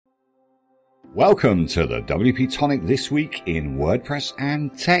Welcome to the WP Tonic This Week in WordPress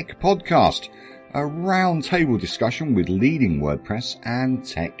and Tech podcast, a round-table discussion with leading WordPress and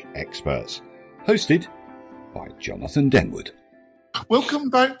tech experts, hosted by Jonathan Denwood. Welcome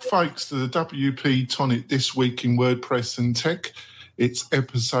back, folks, to the WP Tonic This Week in WordPress and Tech. It's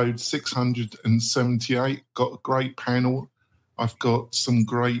episode 678. Got a great panel. I've got some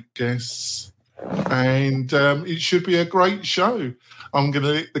great guests, and it should be a great show. I'm going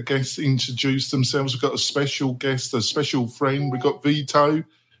to let the guests introduce themselves. We've got a special guest, a special friend. We've got Vito.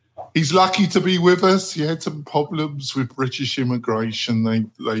 He's lucky to be with us. He had some problems with British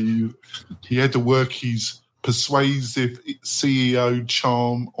immigration. He had to work his persuasive CEO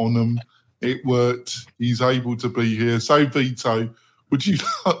charm on them. It worked. He's able to be here. So, Vito, would you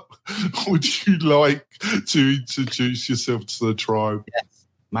like to introduce yourself to the tribe? Yes.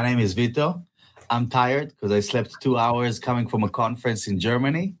 My name is Vito. I'm tired because I slept 2 hours coming from a conference in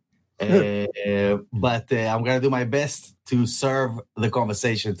Germany. But I'm going to do my best to serve the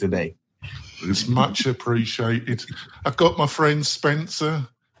conversation today. It's much appreciated. I've got my friend Spencer.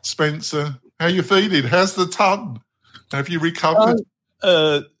 Spencer, how you feeling? How's the tongue? Have you recovered?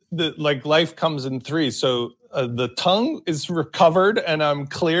 Life comes in threes. So the tongue is recovered and I'm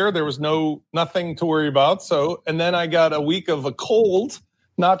clear. There was nothing to worry about. And then I got a week of a cold,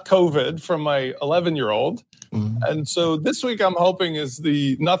 not COVID, from my 11-year-old. Mm-hmm. And so this week I'm hoping is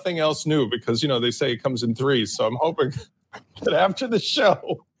the nothing else new because, they say it comes in threes. So I'm hoping that after the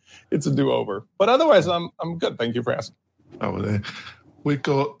show, it's a do-over. But otherwise, I'm good. Thank you for asking. Oh, there. We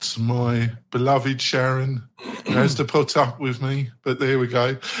got my beloved Sharon, who has to put up with me, but there we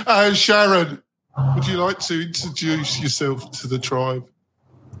go. Sharon, would you like to introduce yourself to the tribe?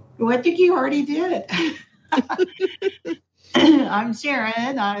 Well, I think you already did. I'm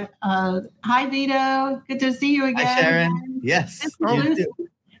Sharon. Hi, Vito. Good to see you again. Hi, Sharon. Yes. We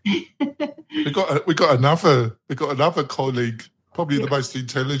got another colleague, probably the most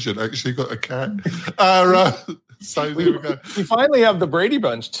intelligent. Actually, got a cat. So there we go. We finally have the Brady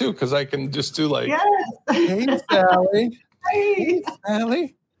Bunch too, because I can just do hey, Sally. Hey,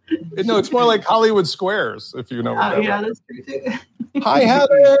 Sally. No, it's more like Hollywood Squares, if you know what that is. Yeah, that's true too. Hi,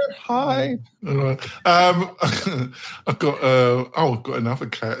 Heather. Hi. I've got another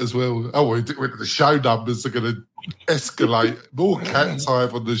cat as well. Oh, the show numbers are going to escalate. The more cats I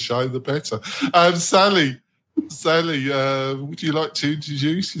have on the show, the better. Sally, would you like to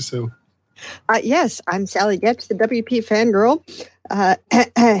introduce yourself? Yes, I'm Sally Getz, the WP fangirl.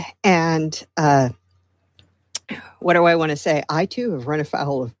 And what do I want to say? I, too, have run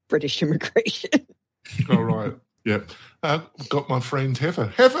afoul of British immigration. All right. Yep. I've got my friend Heather.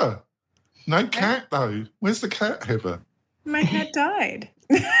 Heather! No cat, though. Where's the cat, Heather? My cat died.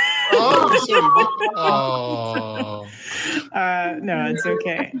 Oh, sorry. No, it's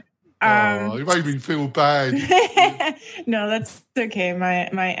okay. You made me feel bad. No, that's okay.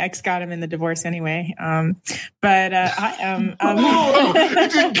 My ex got him in the divorce anyway. But I am. You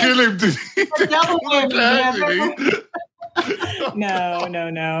didn't kill him, did he? No.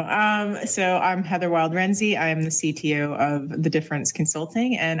 So I'm Heather Wild-Renzi. I am the CTO of The Difference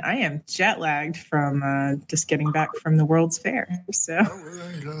Consulting, and I am jet lagged from just getting back from the World's Fair. So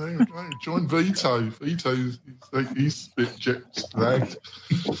join Vito. Vito's he's a bit jet lagged.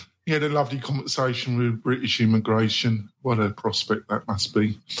 He had a lovely conversation with British immigration. What a prospect that must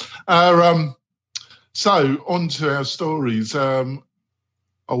be. So on to our stories. I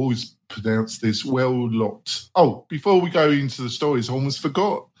always pronounce this well-locked. Oh, before we go into the stories, I almost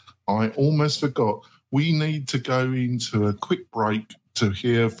forgot. We need to go into a quick break to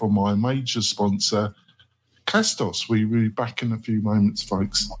hear from my major sponsor, Castos. We'll be back in a few moments,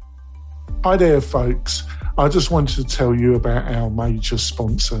 folks. Hi there, folks. I just wanted to tell you about our major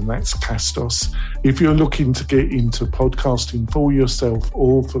sponsor, and that's Castos. If you're looking to get into podcasting for yourself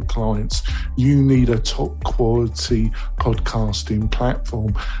or for clients, you need a top quality podcasting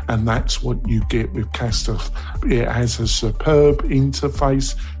platform, and that's what you get with Castos. It has a superb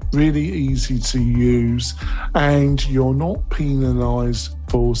interface, really easy to use, and you're not penalised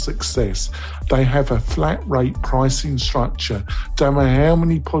for success. They have a flat rate pricing structure. Don't matter how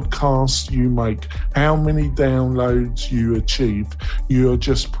many podcasts you make, how many downloads you achieve, you'll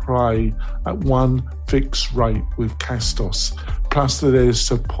just pay at one fixed rate with Castos. Plus there's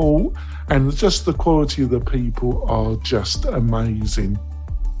support, and just the quality of the people are just amazing.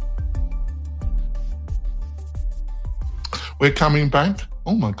 We're coming back.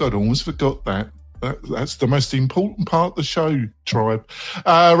 Oh my God, I almost forgot that. That's the most important part of the show, tribe.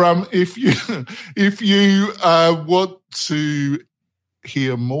 If you want to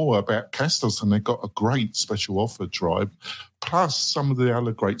hear more about Castos, and they've got a great special offer drive, plus some of the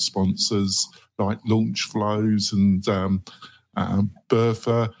other great sponsors like Launch Flows and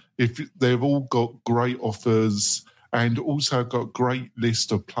Bertha. If they've all got great offers and also got a great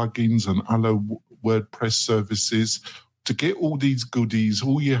list of plugins and other WordPress services. To get all these goodies,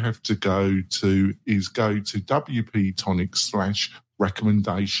 all you have to go to WP Tonic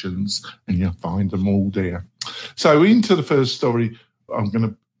 /recommendations, and you'll find them all there. So into the first story, I'm going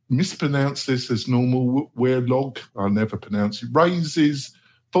to mispronounce this as normal. Wearlog, I'll never pronounce it, raises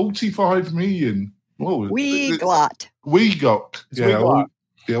 45 million. Weglot. Yeah,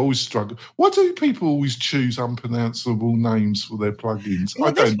 they always struggle. Why do people always choose unpronounceable names for their plugins?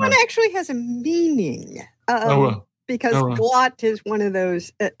 Well, this one actually has a meaning. Because glot is one of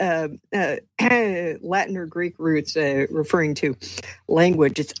those Latin or Greek roots referring to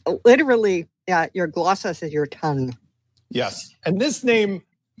language. It's literally your glossus is your tongue. Yes. And this name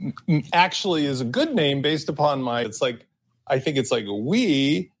actually is a good name based upon I think it's like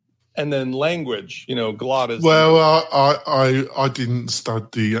we and then language, glot is. Well, I didn't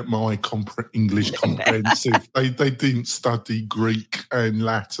study at my English comprehensive. They didn't study Greek and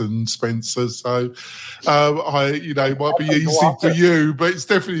Latin, Spencer. So, it might be easy for you, but it's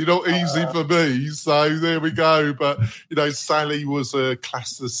definitely not easy for me. So there we go. But Sally was a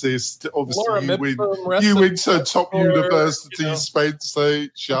classicist. Obviously, you went to top university, Spencer.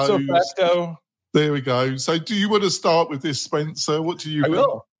 It shows. There we go. So, do you want to start with this, Spencer? What do you? I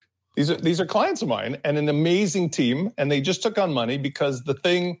will. These are clients of mine and an amazing team, and they just took on money because the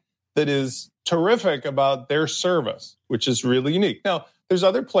thing that is terrific about their service, which is really unique. Now, there's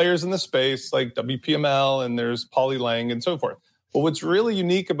other players in the space like WPML and there's Polylang and so forth. But what's really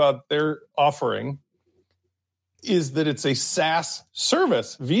unique about their offering is that it's a SaaS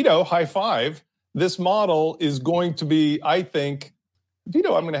service. Vito, high five. This model is going to be, I think,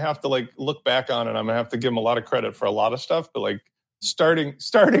 Vito, I'm going to have to look back on it. I'm going to have to give him a lot of credit for a lot of stuff, but starting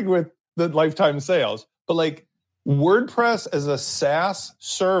with the lifetime sales, but WordPress as a SaaS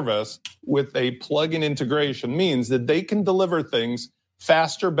service with a plugin integration means that they can deliver things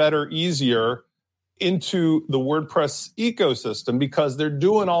faster, better, easier into the WordPress ecosystem because they're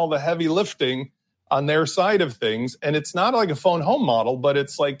doing all the heavy lifting on their side of things. And it's not like a phone home model, but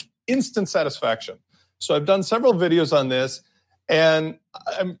it's like instant satisfaction. So I've done several videos on this. And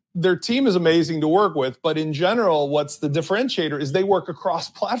their team is amazing to work with. But in general, what's the differentiator is they work across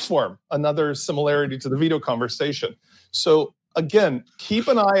platform, another similarity to the Vito conversation. So again, keep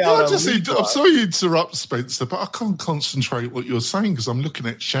an eye out. I'm sorry to interrupt, Spencer, but I can't concentrate what you're saying because I'm looking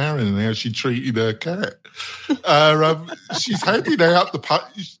at Sharon and how she treated her cat. She's handing out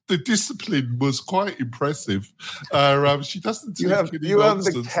the discipline was quite impressive. She doesn't. You have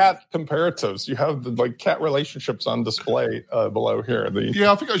the cat comparatives. You have the cat relationships on display below here. I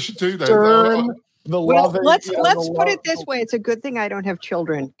think I should do that. Let's put it this way. It's a good thing I don't have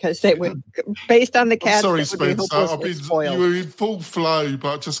children because they would, based on the cats, sorry, Spencer. You were in full flow,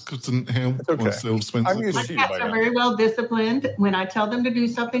 but I just couldn't help myself, Spencer. My cats are very well disciplined. When I tell them to do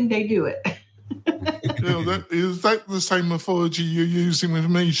something, they do it. Is that the same mythology you're using with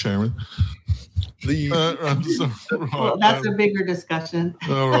me, Sharon? That's a bigger discussion.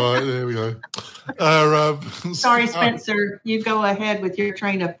 All right, there we go. Sorry, Spencer. You go ahead with your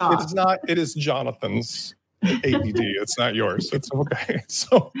train of thought. It is Jonathan's ADD. It's not yours. It's okay.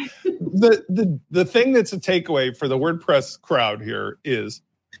 So the thing that's a takeaway for the WordPress crowd here is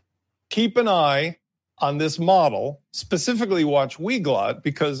keep an eye on this model, specifically watch Weglot,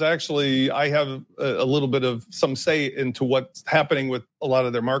 because actually I have a little bit of some say into what's happening with a lot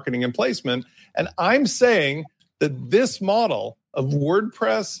of their marketing and placement. And I'm saying that this model of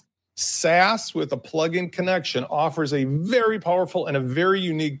WordPress SaaS with a plugin connection offers a very powerful and a very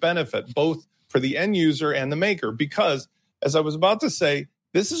unique benefit, both for the end user and the maker, because as I was about to say,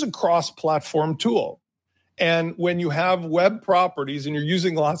 this is a cross-platform tool. And when you have web properties and you're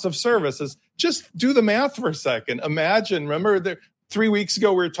using lots of services, just do the math for a second. Imagine, remember 3 weeks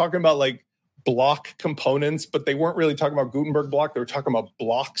ago, we were talking about block components, but they weren't really talking about Gutenberg block. They were talking about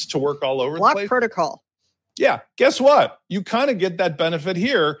blocks to work all over the place. Block protocol. Yeah. Guess what? You kind of get that benefit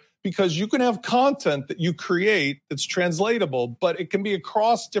here because you can have content that you create that's translatable, but it can be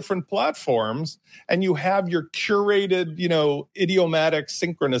across different platforms and you have your curated, idiomatic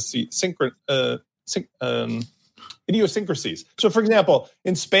idiosyncrasies. So, for example,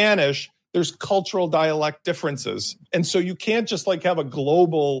 in Spanish, there's cultural dialect differences. And so you can't just have a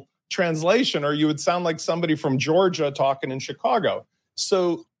global translation or you would sound like somebody from Georgia talking in Chicago.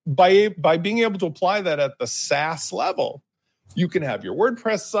 So by being able to apply that at the SaaS level, you can have your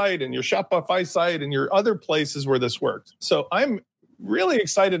WordPress site and your Shopify site and your other places where this works. So I'm really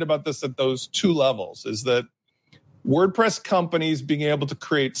excited about this at those two levels, is that WordPress companies being able to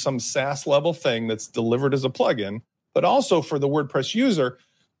create some SaaS level thing that's delivered as a plugin, but also for the WordPress user,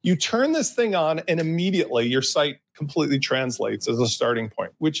 you turn this thing on and immediately your site completely translates as a starting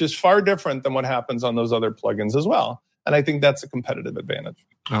point, which is far different than what happens on those other plugins as well. And I think that's a competitive advantage.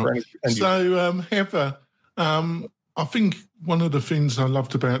 So, Heather, I think one of the things I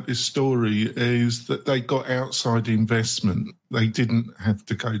loved about this story is that they got outside investment. They didn't have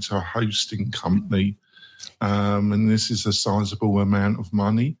to go to a hosting company. And this is a sizable amount of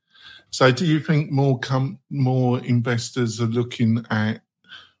money. So do you think more investors are looking at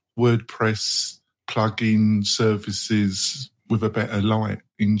WordPress plugin services with a better light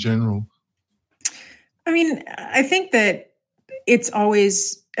in general? I mean, I think that it's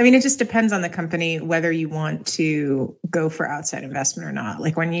always, it just depends on the company whether you want to go for outside investment or not.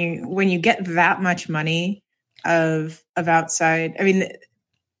 Like when you get that much money of outside,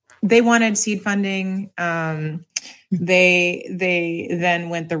 they wanted seed funding. They then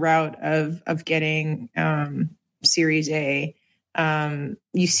went the route of getting Series A.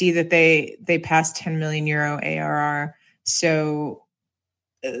 You see that they passed 10 million euro ARR. So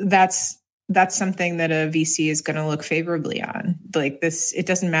that's something that a VC is going to look favorably on. Like this, it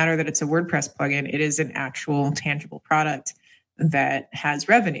doesn't matter that it's a WordPress plugin. It is an actual tangible product that has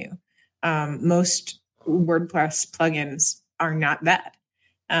revenue. Most WordPress plugins are not that.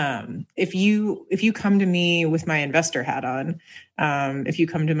 If you come to me with my investor hat on, if you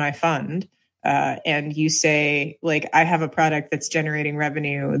come to my fund, and you say, like, I have a product that's generating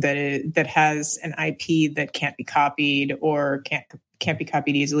revenue that has an IP that can't be copied or can't be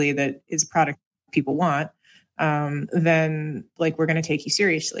copied easily, that is a product people want, then like we're going to take you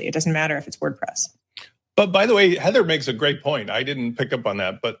seriously. It doesn't matter if it's WordPress. But by the way, Heather makes a great point. I didn't pick up on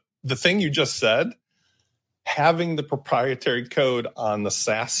that, but the thing you just said, having the proprietary code on the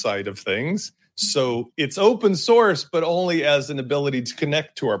SaaS side of things. So it's open source, but only as an ability to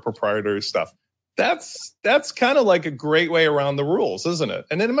connect to our proprietary stuff. That's kind of like a great way around the rules, isn't it?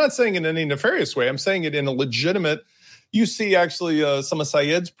 And then I'm not saying it in any nefarious way. I'm saying it in a legitimate. You see actually some of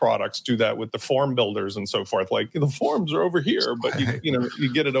Syed's products do that with the form builders and so forth. Like the forms are over here, but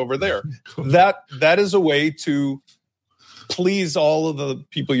you get it over there. That is a way to please all of the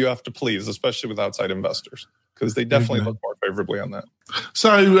people you have to please, especially with outside investors, because they definitely look more favorably on that.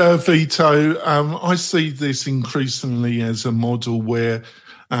 So, Vito, I see this increasingly as a model where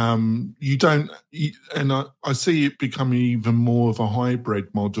you don't, and I see it becoming even more of a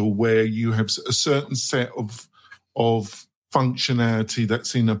hybrid model where you have a certain set of functionality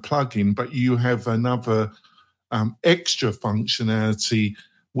that's in a plugin, but you have another extra functionality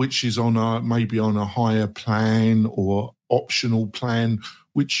which is maybe on a higher plan or optional plan,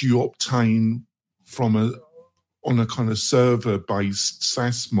 which you obtain on a kind of server-based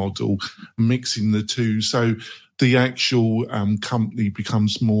SaaS model, mixing the two. So the actual company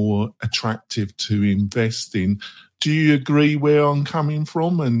becomes more attractive to invest in. Do you agree where I'm coming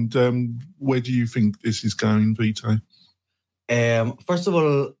from? And where do you think this is going, Vito? First of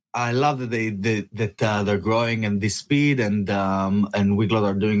all, I love that they're growing at this speed, and Weglot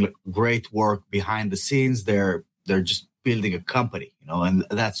are doing great work behind the scenes. They're just building a company, and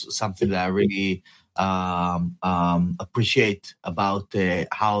that's something that I really appreciate about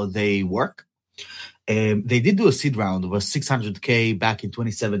how they work. They did do a seed round of $600K back in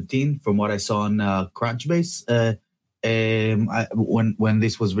 2017, from what I saw on Crunchbase when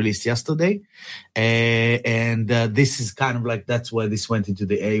this was released yesterday, and this is kind of like that's why this went into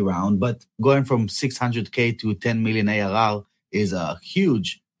the A round. But going from 600K to 10 million ARR is a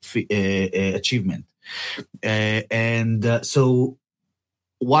huge achievement, so.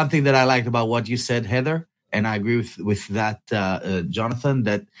 One thing that I liked about what you said, Heather, and I agree with that, Jonathan,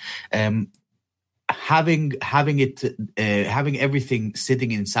 that having everything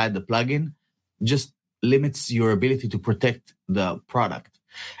sitting inside the plugin just limits your ability to protect the product.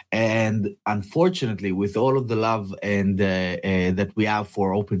 And unfortunately, with all of the love and that we have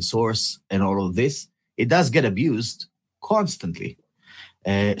for open source and all of this, it does get abused constantly.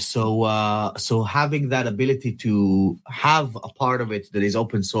 So having that ability to have a part of it that is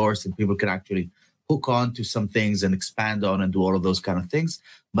open source and people can actually hook on to some things and expand on and do all of those kind of things,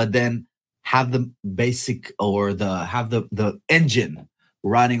 but then have the basic or the engine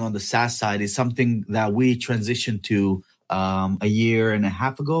running on the SaaS side is something that we transitioned to a year and a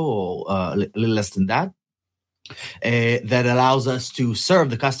half ago, or a little less than that. That allows us to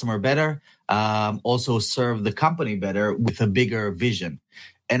serve the customer better, also serve the company better with a bigger vision.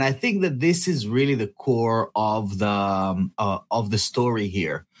 And I think that this is really the core of the story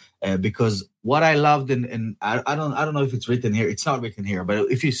here, because what I loved, and I don't know if it's written here. It's not written here, but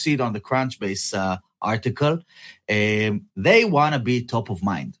if you see it on the Crunchbase article, they want to be top of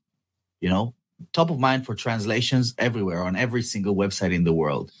mind. Top of mind for translations everywhere on every single website in the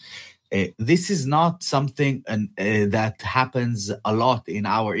world. This is not something that happens a lot in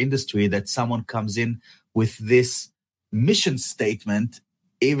our industry, that someone comes in with this mission statement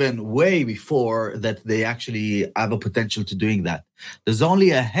even way before that they actually have a potential to doing that. There's only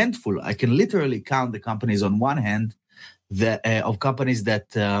a handful. I can literally count the companies on one hand of companies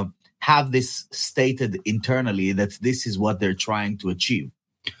that have this stated internally, that this is what they're trying to achieve.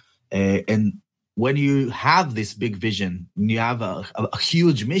 And when you have this big vision, and you have a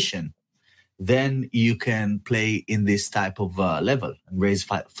huge mission, then you can play in this type of level and raise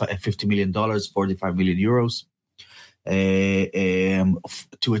 $50 million, 45 million euros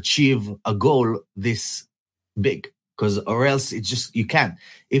to achieve a goal this big. Or else you can't.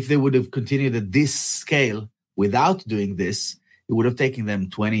 If they would have continued at this scale without doing this, it would have taken them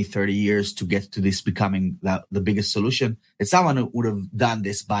 20, 30 years to get to this becoming the biggest solution. And someone would have done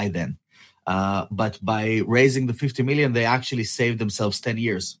this by then. But by raising the 50 million, they actually saved themselves 10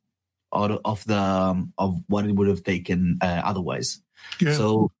 years out of what it would have taken otherwise. Yeah.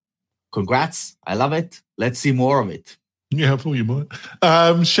 So congrats. I love it. Let's see more of it. Yeah, I thought you might.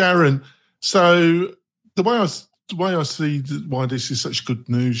 Sharon, so the way I see why this is such good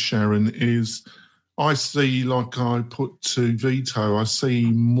news, Sharon, is I see, like I put to Vito, I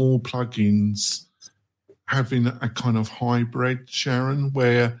see more plugins having a kind of hybrid, Sharon,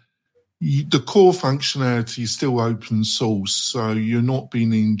 where the core functionality is still open source, so you're not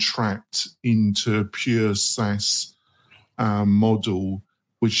being entrapped into a pure SaaS model,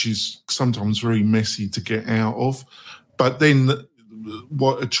 which is sometimes very messy to get out of. But then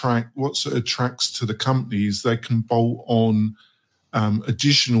what attracts to the company is they can bolt on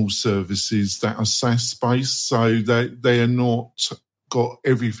additional services that are SaaS-based, so they are not got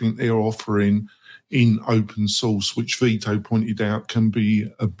everything they're offering in open source, which Vito pointed out can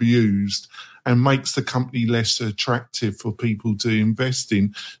be abused and makes the company less attractive for people to invest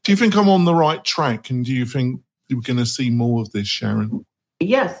in. Do you think I'm on the right track, and do you think we're going to see more of this, Sharon?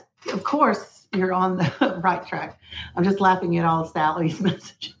 Yes, of course you're on the right track. I'm just laughing at all Sally's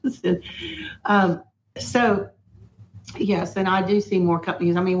messages. So, yes, and I do see more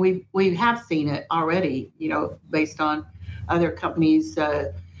companies. I mean, we have seen it already, based on other companies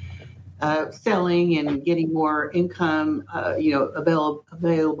selling and getting more income,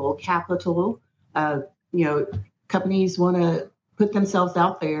 available capital. Companies want to put themselves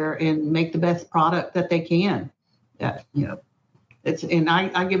out there and make the best product that they can. And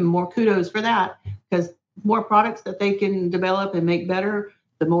I give them more kudos for that, because more products that they can develop and make better,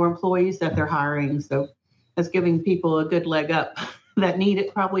 the more employees that they're hiring. So that's giving people a good leg up that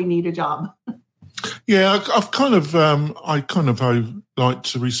probably need a job. Yeah, I kind of like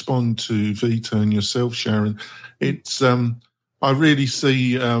to respond to Vito and yourself, Sharon. It's I really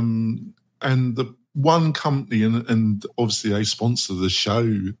see and the one company, and obviously they sponsor the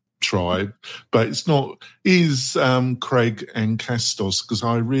show, Tribe, but is Craig and Castos, because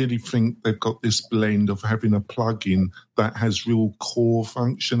I really think they've got this blend of having a plugin that has real core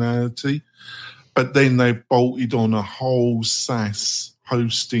functionality, but then they've bolted on a whole SaaS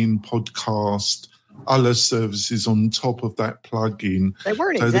hosting, podcast, other services on top of that plugin. They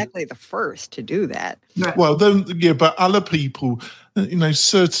weren't exactly the first to do that. Well, then, yeah, but other people,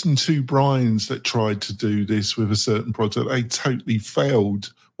 certain two Brians that tried to do this with a certain project, they totally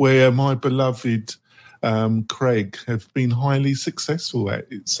failed, where my beloved Craig have been highly successful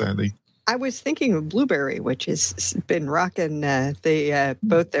at it, Sally. I was thinking of Blueberry, which has been rocking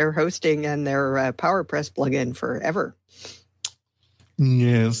both their hosting and their PowerPress plugin forever.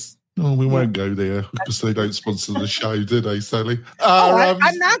 Yes. Oh, we won't go there because they don't sponsor the show, do they, Sally?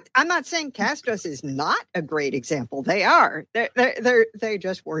 I'm not saying Castos is not a great example. They are. They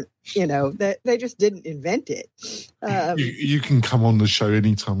just weren't. They just didn't invent it. You can come on the show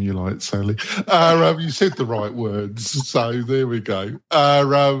anytime you like, Sally. You said the right words, so there we go.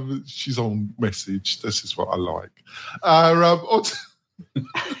 She's on message. This is what I like. On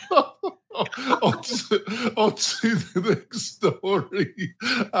to the next story.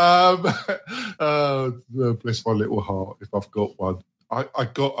 Bless my little heart if I've got one. I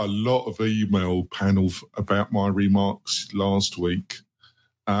got a lot of email panel about my remarks last week.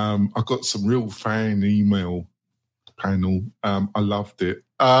 I got some real fan email panel. I loved it.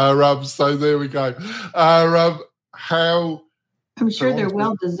 So there we go. How? I'm sure they're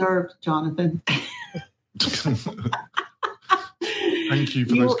well deserved, Jonathan. Thank you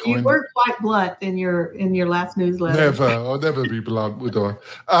for those You kind. were quite blunt in your last newsletter. Never, I'll never be blunt, would I?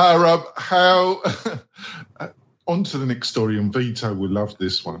 How? On to the next story, and Vito will love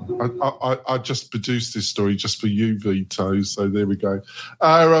this one. I just produced this story just for you, Vito. So there we go.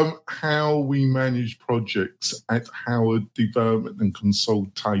 How we manage projects at Howard Development and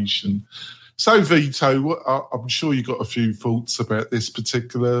Consultation. So, Vito, I'm sure you got a few thoughts about this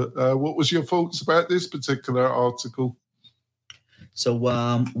particular. What was your thoughts about this particular article? So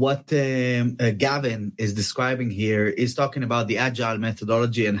what Gavin is describing here is talking about the agile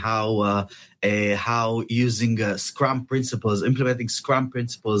methodology and how using Scrum principles, implementing Scrum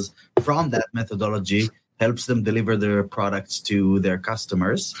principles from that methodology helps them deliver their products to their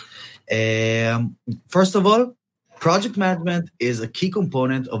customers. First of all, project management is a key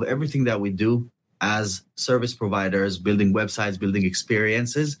component of everything that we do as service providers, building websites, building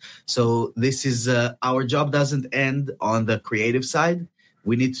experiences. So this is our job doesn't end on the creative side.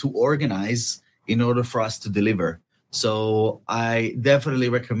 We need to organize in order for us to deliver. So I definitely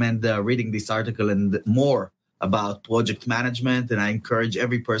recommend reading this article and more about project management. And I encourage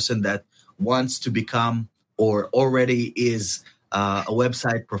every person that wants to become or already is a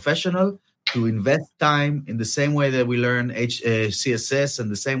website professional to invest time in the same way that we learn CSS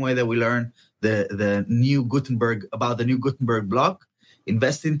and the same way that we learn the new Gutenberg, about the new Gutenberg block.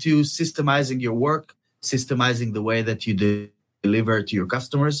 Invest into systemizing your work, systemizing the way that you deliver to your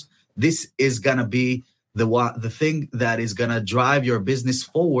customers. This is going to be the thing that is going to drive your business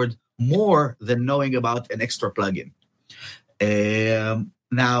forward more than knowing about an extra plugin.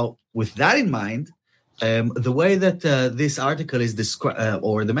 Now, with that in mind, the way that this article is described,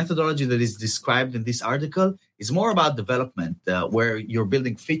 or the methodology that is described in this article, is more about development, where you're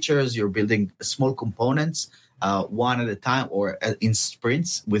building features, you're building small components, one at a time or in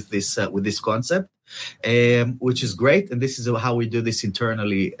sprints with this concept, which is great. And this is how we do this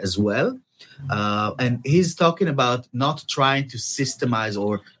internally as well. And he's talking about not trying to systemize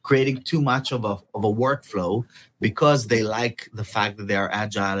or creating too much of a workflow, because they like the fact that they are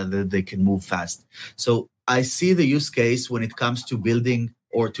agile and that they can move fast. So I see the use case when it comes to building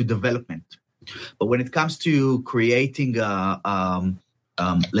or to development. But when it comes to creating,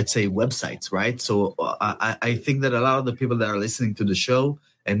 let's say, websites, right? So I think that a lot of the people that are listening to the show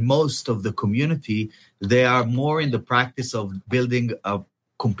and most of the community, they are more in the practice of building a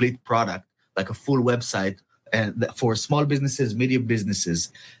complete product, like a full website, and for small businesses, medium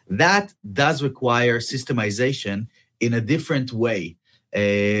businesses. That does require systemization in a different way,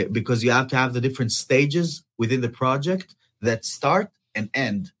 because you have to have the different stages within the project that start and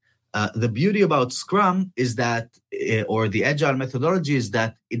end. The beauty about Scrum is that, or the agile methodology, is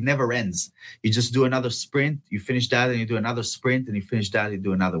that it never ends. You just do another sprint, you finish that, and you do another sprint, and you finish that, you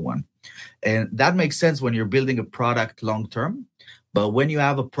do another one. And that makes sense when you're building a product long term. But when you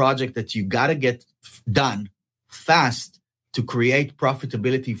have a project that you got to get done fast to create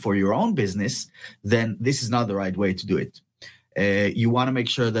profitability for your own business, then this is not the right way to do it. You want to make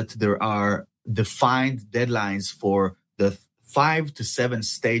sure that there are defined deadlines for the 5 to 7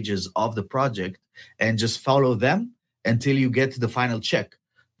 stages of the project, and just follow them until you get to the final check.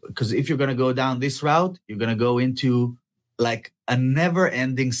 Because if you're going to go down this route, you're going to go into like a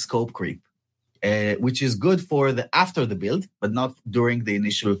never-ending scope creep, which is good for after the build, but not during the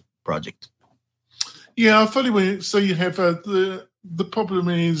initial project. Yeah, I fully. So you have the problem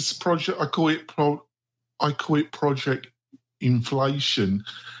is project. I call it project inflation.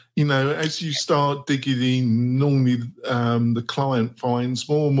 You know, as you start digging in, normally the client finds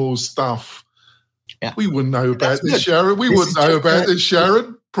more and more stuff. Yeah. We wouldn't know about this, Sharon. We wouldn't know about this,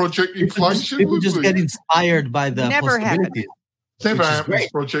 Sharon. Project inflation. People just get inspired by the Never possibilities. Never happens,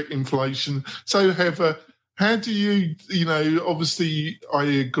 project inflation. So, Heather, how do you know, obviously I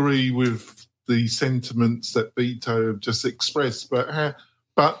agree with the sentiments that Vito have just expressed, but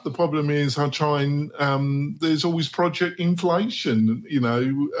the problem is I try and there's always project inflation, you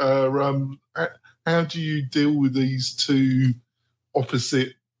know. How do you deal with these two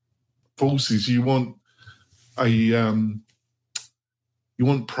opposite forces? You want you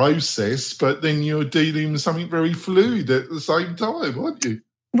want process, but then you're dealing with something very fluid at the same time, aren't you?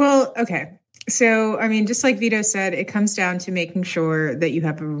 Well, okay. So, I mean, just like Vito said, it comes down to making sure that you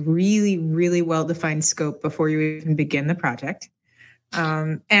have a really, really well-defined scope before you even begin the project.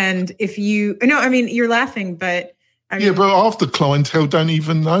 And if you, no, I mean, you're laughing, but I mean, yeah, but after clientele don't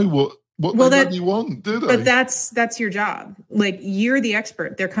even know what they really want, do they? But that's your job. Like, you're the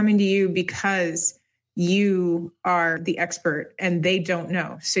expert. They're coming to you because you are the expert and they don't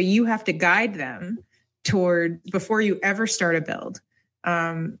know. So you have to guide them toward, before you ever start a build,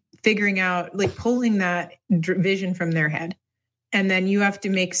 figuring out, like, pulling that vision from their head And then you have to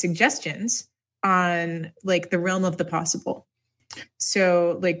make suggestions on like the realm of the possible.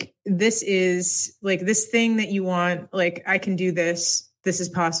 So like, this is like this thing that you want, like, I can do this. This is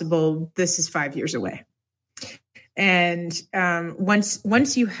possible. This is 5 years away. And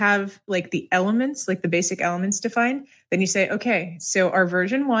once you have like the elements, like the basic elements defined, then you say, okay, so our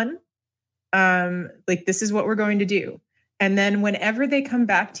version 1, like this is what we're going to do. And then whenever they come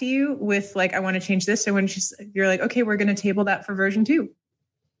back to you with like, I want to change this. So when you're like, okay, we're going to table that for version 2.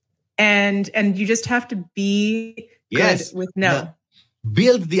 And you just have to be good with no.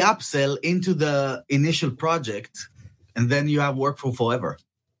 Build the upsell into the initial project, and then you have work for forever.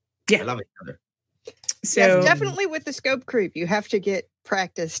 Yeah. I love it, Heather. So yes, definitely with the scope creep, you have to get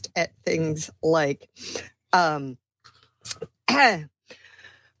practiced at things like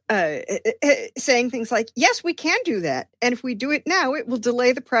saying things like, yes, we can do that. And if we do it now, it will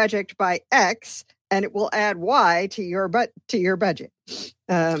delay the project by X and it will add Y to your budget.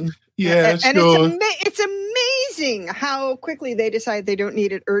 Yeah, and sure. It's amazing how quickly they decide they don't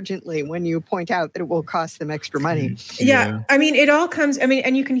need it urgently when you point out that it will cost them extra money. Yeah. I mean, it all comes,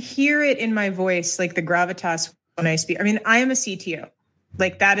 and you can hear it in my voice, like the gravitas when I speak. I mean, I am a CTO.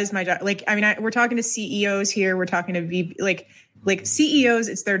 Like that is my job. Like, I mean, we're talking to CEOs here. We're talking to VP, like CEOs,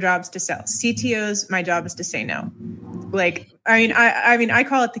 it's their jobs to sell. CTOs, my job is to say no. Like, I mean, I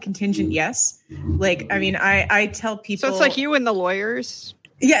call it the contingent yes. Like, I mean, I tell people. So it's like you and the lawyers.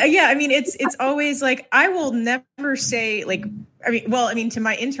 Yeah. I mean, it's always like, I will never say like, to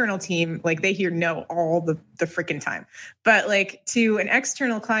my internal team, like they hear no all the freaking time. But like to an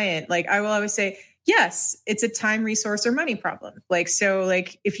external client, like I will always say, yes, it's a time, resource, or money problem. Like, so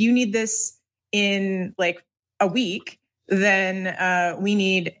like if you need this in like a week, then we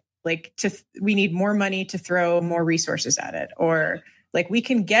need more money to throw more resources at it. Or like we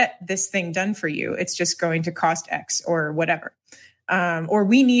can get this thing done for you. It's just going to cost X or whatever. Or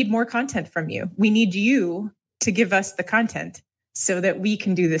we need more content from you. We need you to give us the content so that we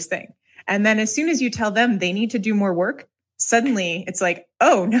can do this thing. And then as soon as you tell them they need to do more work, suddenly it's like,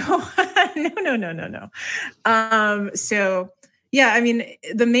 oh, no, no. So, yeah, I mean,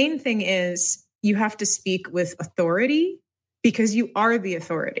 the main thing is you have to speak with authority because you are the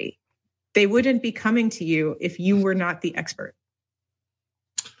authority. They wouldn't be coming to you if you were not the expert.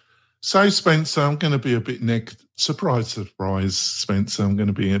 So, Spencer, I'm going to be a bit surprise, Spencer. I'm going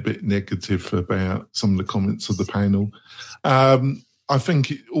to be a bit negative about some of the comments of the panel. I think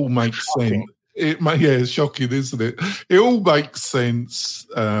it all makes sense. It's shocking, isn't it? It all makes sense.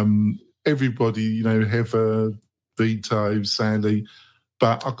 Everybody, Heather, Vito, Sally,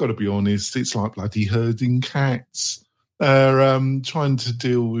 but I've got to be honest, it's like bloody herding cats. Trying to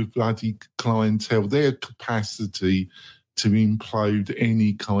deal with bloody clientele, their capacity to implode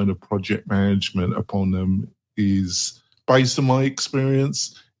any kind of project management upon them is, based on my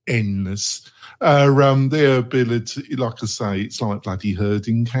experience, endless. Their ability, like I say, it's like bloody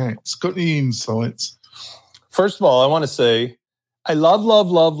herding cats. Got any insights? First of all, I want to say I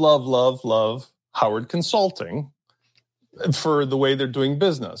love Howard Consulting for the way they're doing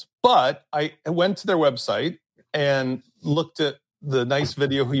business. But I went to their website and looked at the nice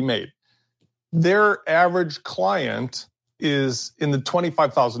video he made. Their average client is in the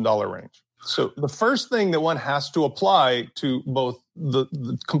 $25,000 range. So the first thing that one has to apply to both the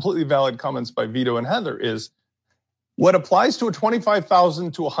completely valid comments by Vito and Heather is what applies to a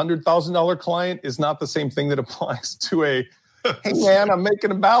 $25,000 to $100,000 client is not the same thing that applies to a, hey man, I'm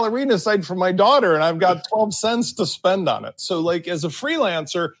making a ballerina site for my daughter and I've got 12 cents to spend on it. So like as a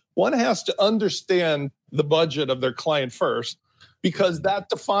freelancer, one has to understand the budget of their client first because that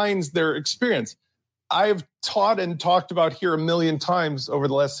defines their experience. I've taught and talked about here a million times over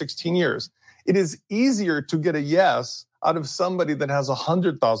the last 16 years. It is easier to get a yes out of somebody that has a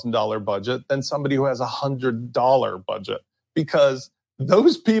 $100,000 budget than somebody who has a $100 budget because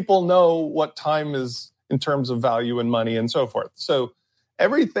those people know what time is in terms of value and money and so forth. So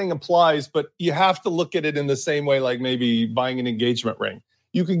everything applies, but you have to look at it in the same way like maybe buying an engagement ring.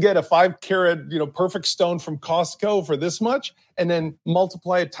 You could get a 5-carat, perfect stone from Costco for this much, and then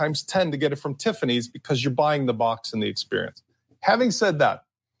multiply it times 10 to get it from Tiffany's because you're buying the box and the experience. Having said that,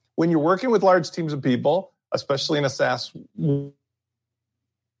 when you're working with large teams of people, especially in a SaaS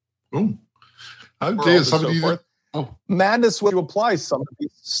madness will apply some of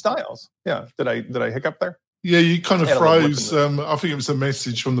these styles. Yeah, did I hiccup there? Yeah, you kind of froze. I think it was a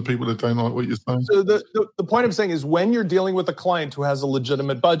message from the people that don't like what you're saying. So the point I'm saying is when you're dealing with a client who has a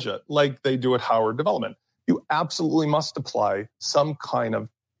legitimate budget, like they do at Howard Development, you absolutely must apply some kind of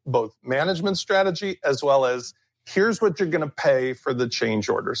both management strategy as well as here's what you're going to pay for the change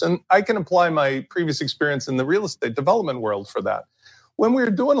orders. And I can apply my previous experience in the real estate development world for that. When we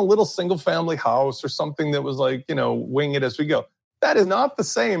were doing a little single family house or something that was like, wing it as we go, that is not the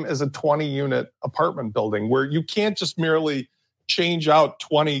same as a 20-unit apartment building where you can't just merely change out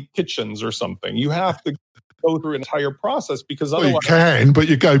 20 kitchens or something. You have to go through an entire process because otherwise... Well, you can, but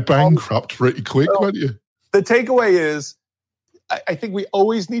you go bankrupt pretty quick, won't you? The takeaway is, I think we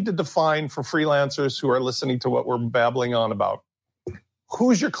always need to define for freelancers who are listening to what we're babbling on about,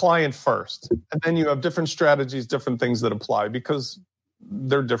 who's your client first? And then you have different strategies, different things that apply because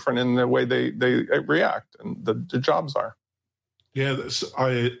they're different in the way they react and the jobs are. Yeah,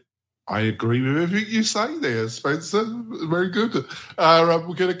 I agree with everything you say there, Spencer. Very good.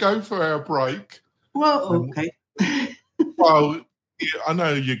 We're going to go for our break. Well, okay. Well, yeah, I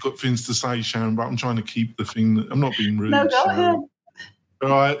know you've got things to say, Sharon, but I'm trying to keep the thing. I'm not being rude. No, go ahead.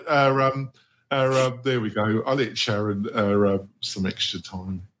 All right, there we go. I'll let Sharon some extra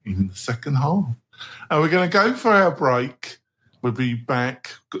time in the second half. And we're going to go for our break. We'll be back.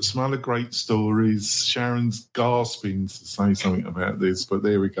 Got some other great stories. Sharon's gasping to say something about this, but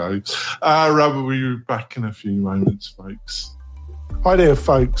there we go. We'll be back in a few moments, folks. Hi there,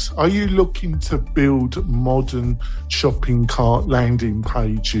 folks. Are you looking to build modern shopping cart landing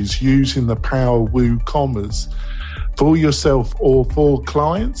pages using the power of WooCommerce for yourself or for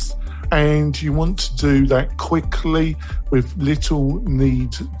clients? And you want to do that quickly with little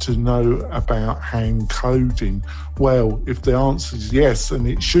need to know about hand coding? Well, if the answer is yes, and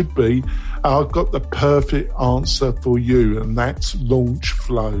it should be, I've got the perfect answer for you, and that's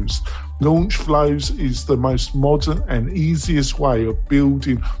Launchflows. Launchflows is the most modern and easiest way of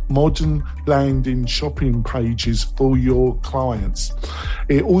building modern landing shopping pages for your clients.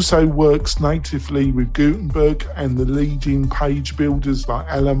 It also works natively with Gutenberg and the leading page builders like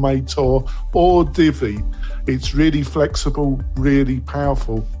Elementor or Divi. It's really flexible, really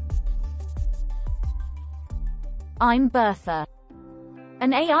powerful. I'm Bertha,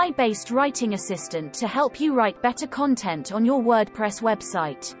 an AI-based writing assistant to help you write better content on your WordPress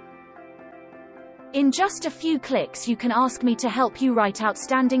website. In just a few clicks, you can ask me to help you write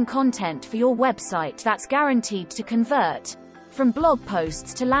outstanding content for your website that's guaranteed to convert, from blog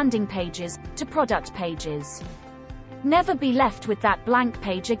posts to landing pages to product pages. Never be left with that blank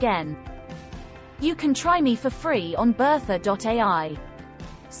page again. You can try me for free on bertha.ai.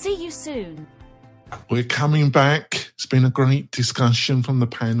 See you soon. We're coming back. It's been a great discussion from the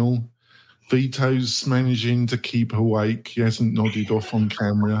panel. Vito's managing to keep awake. He hasn't nodded off on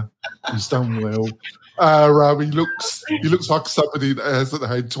camera. He's done well. He looks like somebody that hasn't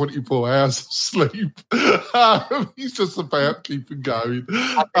had 24 hours of sleep. He's just about keeping going.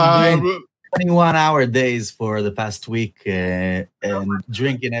 21-hour days for the past week and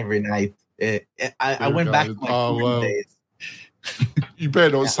drinking every night. I went back to my 40 days. You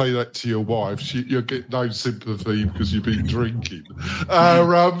better not say that to your wife. You'll get no sympathy because you've been drinking.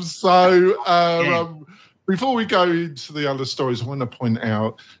 Before we go into the other stories, I want to point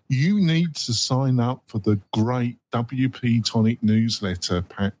out you need to sign up for the great WP Tonic newsletter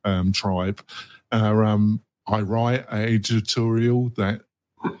tribe. I write an editorial that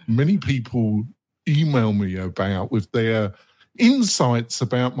many people email me about with their insights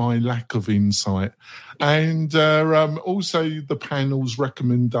about my lack of insight, and also the panel's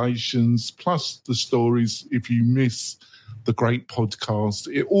recommendations, plus the stories if you miss the great podcast.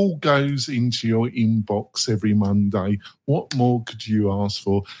 It all goes into your inbox every Monday. What more could you ask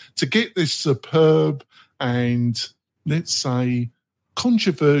for? To get this superb and, let's say,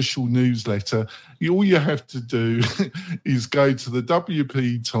 controversial newsletter, all you have to do is go to the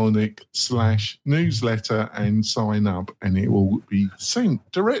WP Tonic /newsletter and sign up, and it will be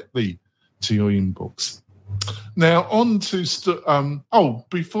sent directly to your inbox. Now, on to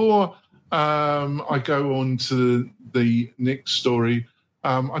before I go on to the next story,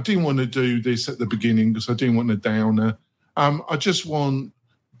 I didn't want to do this at the beginning because I didn't want a downer. I just want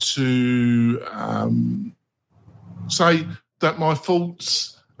to say that my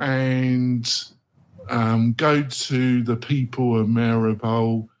thoughts and go to the people of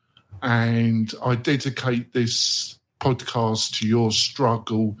Maribor, and I dedicate this podcast to your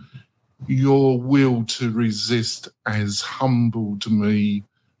struggle. Your will to resist has humbled me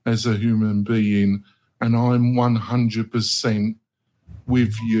as a human being, and I'm 100%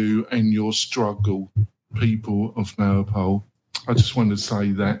 with you and your struggle, people of Maribor. I just want to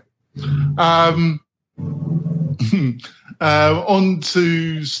say that. On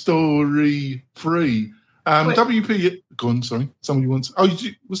to story 3. WP. Go on, sorry. Somebody wants.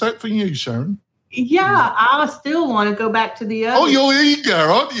 Was that for you, Sharon? Yeah, I still want to go back to the other. Oh, you're eager,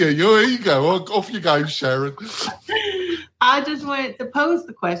 aren't you? You're eager. Off you go, Sharon. I just wanted to pose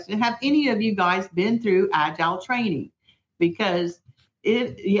the question: have any of you guys been through Agile training? Because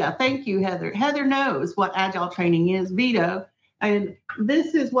thank you, Heather. Heather knows what Agile training is, Vito. And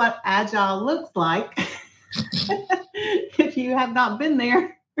this is what Agile looks like. If you have not been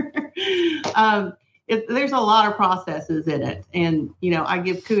there, there's a lot of processes in it. And, I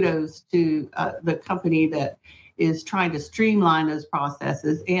give kudos to the company that is trying to streamline those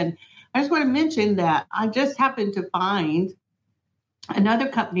processes. And I just want to mention that I just happened to find another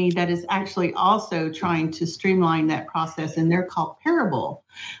company that is actually also trying to streamline that process, and they're called Parable.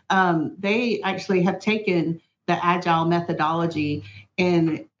 They actually have taken the Agile methodology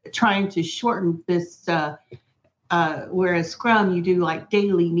and trying to shorten this, whereas Scrum, you do like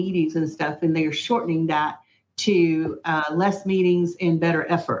daily meetings and stuff, and they're shortening that to less meetings and better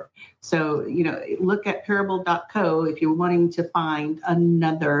effort. So, look at parable.co if you're wanting to find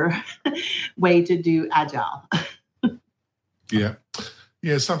another way to do Agile.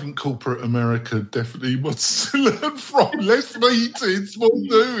 Yeah, something corporate America definitely wants to learn from. Less meetings, more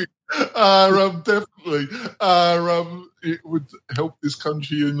doing. Definitely. It would help this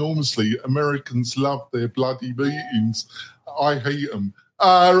country enormously. Americans love their bloody meetings. I hate them.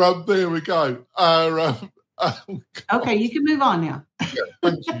 There we go. Okay, you can move on now. Yeah,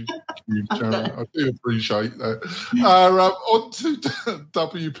 thank you, Sharon. I do appreciate that. On to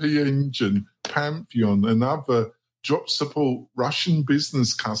WP Engine, Pantheon, and other drop support Russian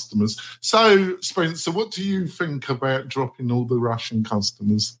business customers. So, Spencer, what do you think about dropping all the Russian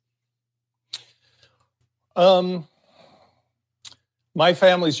customers? My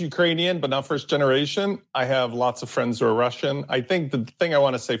family's Ukrainian, but not first generation. I have lots of friends who are Russian. I think the thing I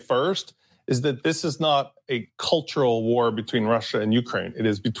want to say first is that this is not a cultural war between Russia and Ukraine. It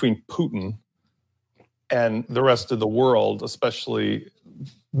is between Putin and the rest of the world, especially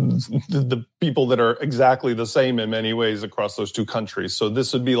the people that are exactly the same in many ways across those two countries. So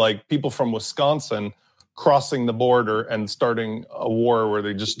this would be like people from Wisconsin crossing the border and starting a war where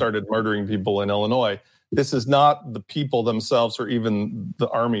they just started murdering people in Illinois. This is not the people themselves or even the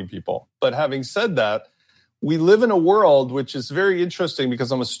army people. But having said that, we live in a world which is very interesting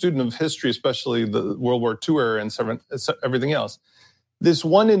because I'm a student of history, especially the World War II era and everything else. This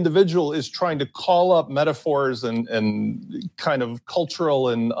one individual is trying to call up metaphors and kind of cultural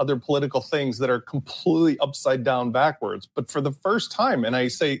and other political things that are completely upside down backwards. But for the first time, and I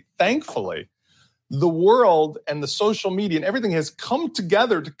say thankfully, the world and the social media and everything has come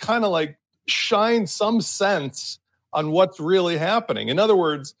together to kind of like shine some sense on what's really happening. In other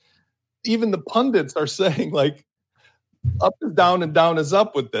words, even the pundits are saying like up is down and down is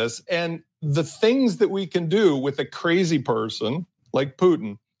up with this. And the things that we can do with a crazy person like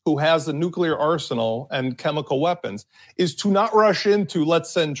Putin, who has a nuclear arsenal and chemical weapons, is to not rush into, let's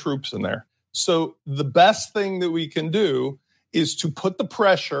send troops in there. So the best thing that we can do is to put the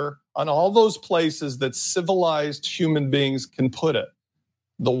pressure on all those places that civilized human beings can put it.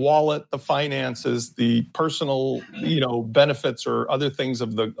 The wallet, the finances, the personal, benefits or other things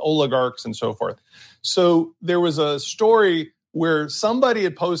of the oligarchs and so forth. So there was a story where somebody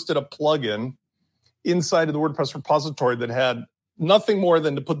had posted a plugin inside of the WordPress repository that had nothing more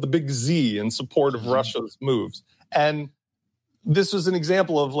than to put the big Z in support of Russia's moves. And this was an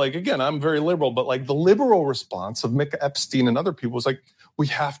example of like, again, I'm very liberal, but like the liberal response of Mick Epstein and other people was like, we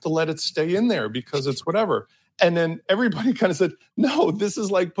have to let it stay in there because it's whatever. And then everybody kind of said, no, this is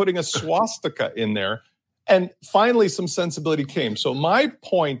like putting a swastika in there. And finally, some sensibility came. So my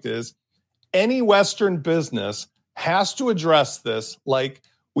point is any Western business has to address this. Like,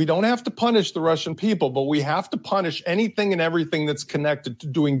 we don't have to punish the Russian people, but we have to punish anything and everything that's connected to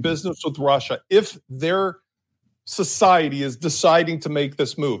doing business with Russia if their society is deciding to make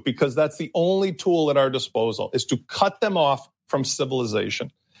this move, because that's the only tool at our disposal, is to cut them off from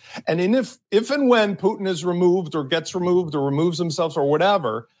civilization. And if and when Putin is removed or gets removed or removes himself or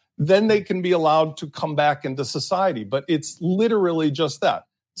whatever, then they can be allowed to come back into society. But it's literally just that,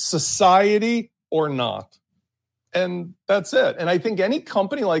 society or not. And that's it. And I think any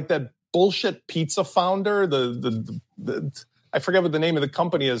company like that bullshit pizza founder, I forget what the name of the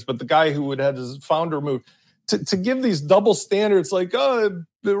company is, but the guy who would have his founder moved, to give these double standards like, oh,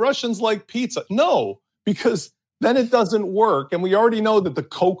 the Russians like pizza. No, because then it doesn't work. And we already know that the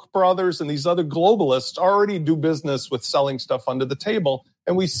Koch brothers and these other globalists already do business with selling stuff under the table.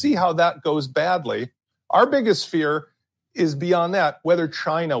 And we see how that goes badly. Our biggest fear is beyond that, whether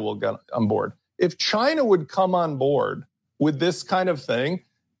China will get on board. If China would come on board with this kind of thing,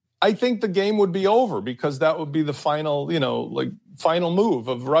 I think the game would be over because that would be the final, final move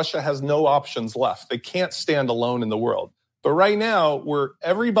of Russia has no options left. They can't stand alone in the world. But right now, we're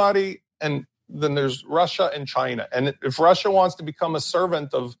everybody, and then there's Russia and China. And if Russia wants to become a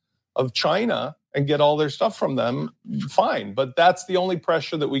servant of China and get all their stuff from them, fine. But that's the only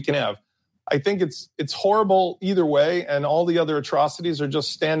pressure that we can have. I think it's horrible either way, and all the other atrocities are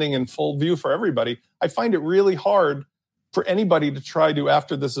just standing in full view for everybody. I find it really hard for anybody to try to,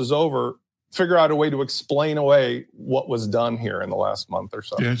 after this is over, figure out a way to explain away what was done here in the last month or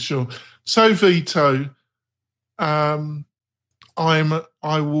so. Yeah, sure. So, Vito, I will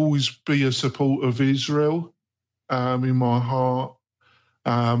always be a supporter of Israel in my heart.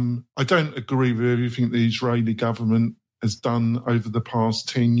 I don't agree with everything the Israeli government has done over the past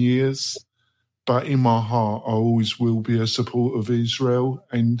 10 years, but in my heart, I always will be a supporter of Israel.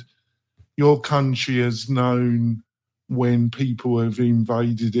 And your country has known when people have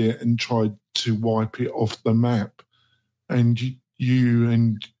invaded it and tried to wipe it off the map. And you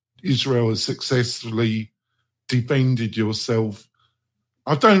and Israel has successfully defended yourself.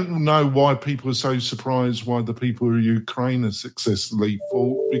 I don't know why people are so surprised why the people of Ukraine have successfully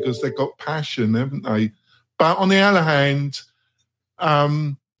fought, because they've got passion, haven't they? But on the other hand,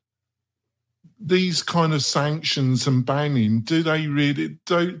 these kind of sanctions and banning, do they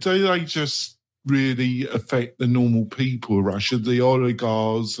just really affect the normal people of Russia, the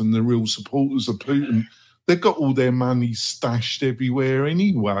oligarchs and the real supporters of Putin? They've got all their money stashed everywhere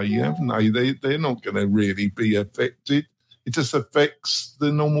anyway, haven't they? They're not going to really be affected. It just affects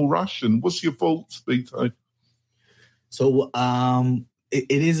the normal Russian. What's your thoughts, Vito? So it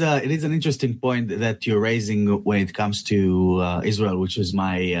is an interesting point that you're raising when it comes to Israel, which is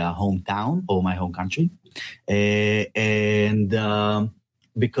my hometown or my home country, and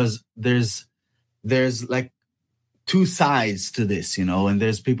because there's like two sides to this, and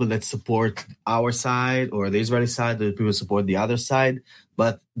there's people that support our side or the Israeli side, there's people who support the other side,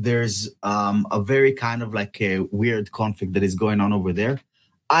 but there's a very kind of like a weird conflict that is going on over there.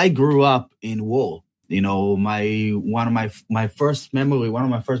 I grew up in war. One of my first memories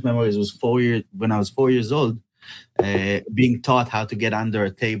was when I was 4 years old, being taught how to get under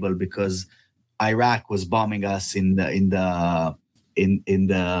a table because Iraq was bombing us in the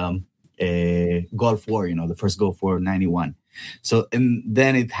Gulf War, the first Gulf War, 91. So, and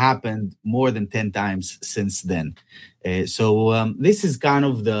then it happened more than 10 times since then. So this is kind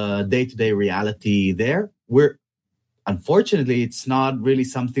of the day-to-day reality there. Unfortunately, it's not really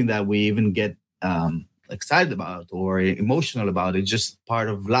something that we even get excited about or emotional about. It's just part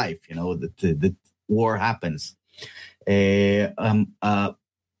of life, that war happens. I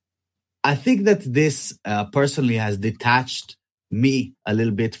think that this personally has detached me a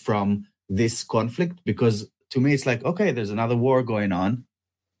little bit from this conflict, because to me it's like, okay, there's another war going on.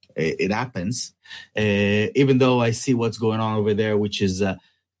 It happens. Even though I see what's going on over there, which is,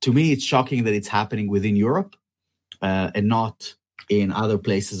 to me, it's shocking that it's happening within Europe and not in other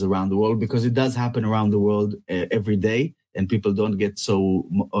places around the world, because it does happen around the world every day, and people don't get so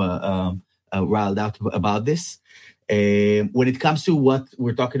riled out about this. When it comes to what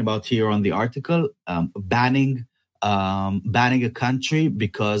we're talking about here on the article, banning a country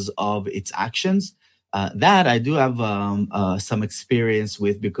because of its actions, that I do have some experience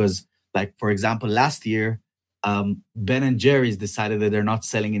with, because, like, for example, last year, Ben and Jerry's decided that they're not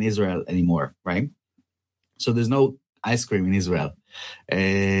selling in Israel anymore, right? So there's no ice cream in Israel.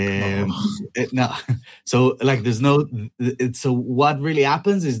 No. So, like, there's no... So what really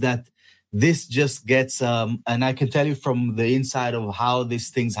happens is that this just gets... and I can tell you from the inside of how these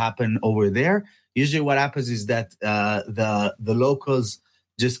things happen over there, usually what happens is that the locals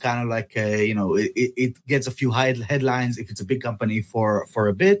just kind of like, it gets a few headlines if it's a big company for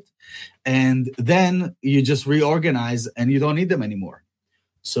a bit, and then you just reorganize and you don't need them anymore.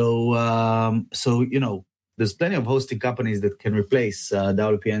 So there's plenty of hosting companies that can replace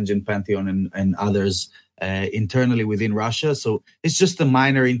WP Engine, Pantheon, and others internally within Russia. So it's just a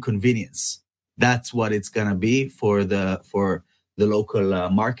minor inconvenience. That's what it's gonna be for the local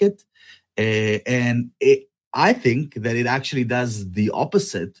market. I think that it actually does the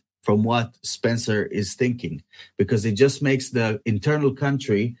opposite from what Spencer is thinking, because it just makes the internal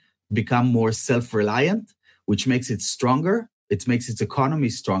country become more self-reliant, which makes it stronger. It makes its economy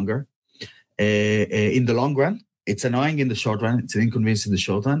stronger in the long run. It's annoying in the short run. It's an inconvenience in the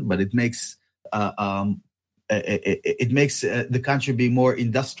short run, but it makes the country be more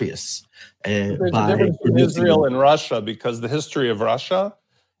industrious. There's a difference between Israel and Russia, because the history of Russia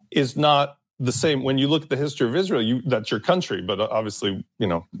is not the same. When you look at the history of Israel, that's your country, but obviously,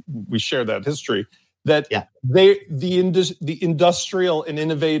 we share that history. that Yeah. the industrial and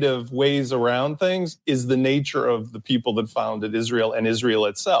innovative ways around things is the nature of the people that founded Israel and Israel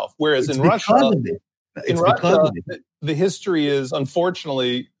itself. Whereas It's in because Russia, of it. It's because of it. the history is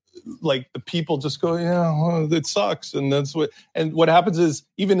unfortunately like the people just go, yeah, well, it sucks, and what happens is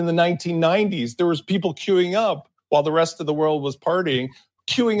even in the 1990s there was people queuing up while the rest of the world was partying,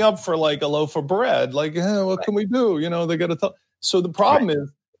 queuing up for like a loaf of bread, like, what can we do? They got to tell. So the problem is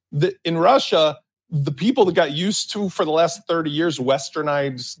that in Russia, the people that got used to for the last 30 years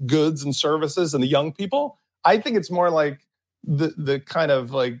westernized goods and services, and the young people, I think it's more like the kind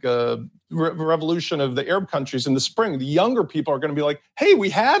of like revolution of the Arab countries in the spring. The younger people are going to be like, hey, we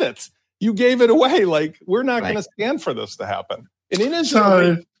had it. You gave it away. Like, we're not going to stand for this to happen. And in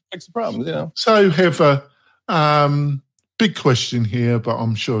Israel, fix the problem, So, Heather, big question here, but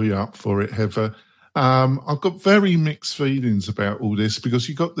I'm sure you're up for it, Heather. I've got very mixed feelings about all this because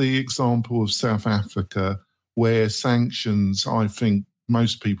you got the example of South Africa where sanctions, I think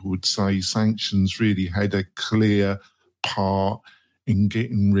most people would say sanctions really had a clear part in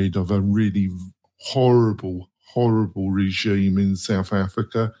getting rid of a really horrible regime in South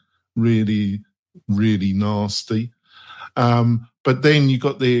Africa, really, really nasty. But then you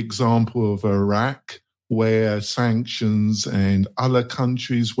got the example of Iraq, where sanctions, and other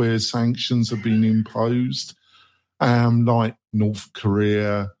countries where sanctions have been imposed, like North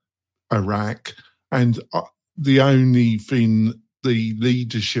Korea, Iraq, and the only thing, the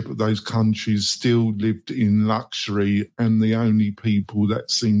leadership of those countries still lived in luxury, and the only people that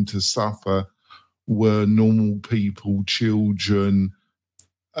seemed to suffer were normal people, children,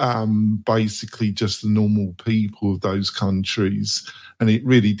 basically just the normal people of those countries. And it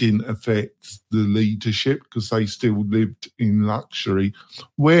really didn't affect the leadership because they still lived in luxury.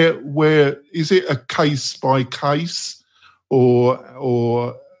 Where is it a case by case,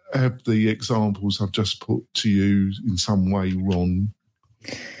 or have the examples I've just put to you in some way wrong?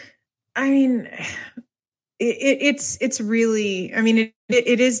 I mean, it's really, I mean,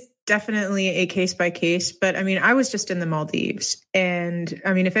 it is definitely a case by case, but I mean, I was just in the Maldives, and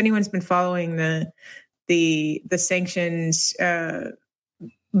I mean, if anyone's been following the sanctions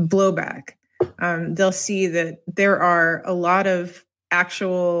blowback, they'll see that there are a lot of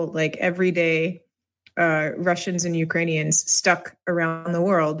actual, like, everyday Russians and Ukrainians stuck around the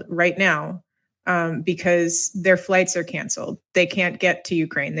world right now because their flights are canceled. They can't get to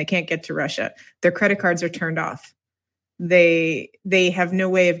Ukraine. They can't get to Russia. Their credit cards are turned off. They have no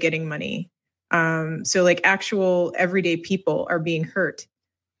way of getting money. So like actual everyday people are being hurt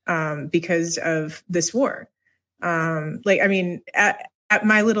because of this war. Like, I mean, at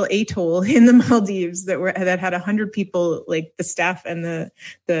my little atoll in the Maldives that had 100 people, like the staff and the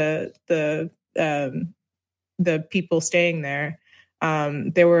people staying there,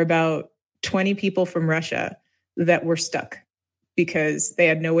 there were about 20 people from Russia that were stuck because they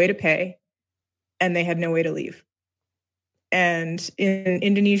had no way to pay and they had no way to leave. And in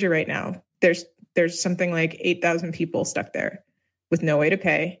Indonesia right now, there's something like 8,000 people stuck there with no way to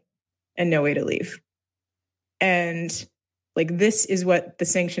pay and no way to leave. And like, this is what the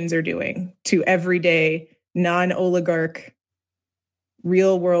sanctions are doing to everyday non-oligarch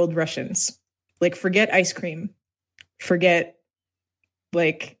real world Russians. Like, forget ice cream, forget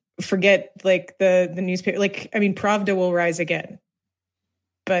the newspaper. Like, I mean, Pravda will rise again,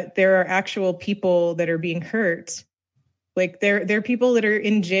 but there are actual people that are being hurt. Like, there are people that are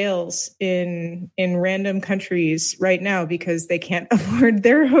in jails in random countries right now because they can't afford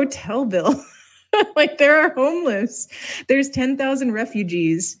their hotel bill. Like, there are homeless. There's 10,000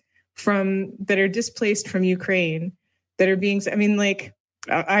 refugees that are displaced from Ukraine that are being, I mean, like,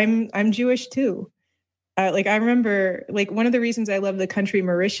 I'm Jewish too. Like, I remember, like, one of the reasons I love the country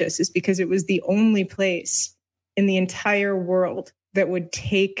Mauritius is because it was the only place in the entire world that would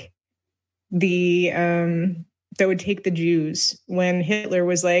take the Jews when Hitler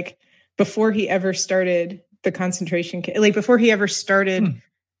was like, before he ever started the concentration camp, like before he ever started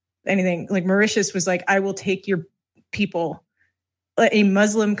anything, like Mauritius was like, I will take your people. A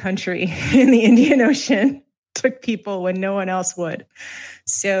Muslim country in the Indian Ocean took people when no one else would.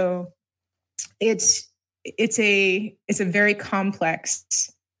 So it's a very complex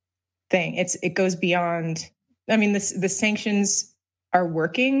thing. It goes beyond, I mean, the sanctions are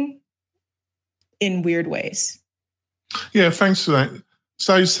working in weird ways. Yeah, thanks for that.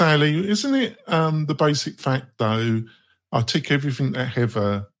 So, Sally, isn't it the basic fact, though, I take everything that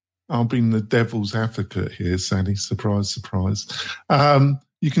Heather, I've been the devil's advocate here, Sally, surprise, surprise.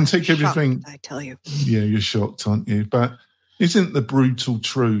 You can take everything. Shocked, I tell you. Yeah, you're shocked, aren't you? But Isn't the brutal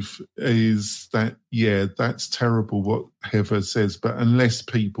truth is that, yeah, that's terrible what Heather says, but unless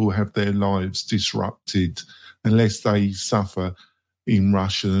people have their lives disrupted, unless they suffer in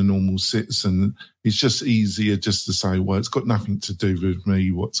Russia, a normal citizen, it's just easier just to say, well, it's got nothing to do with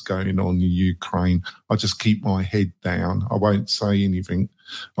me, what's going on in Ukraine. I just keep my head down. I won't say anything.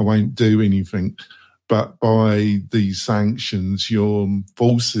 I won't do anything. But by these sanctions, you're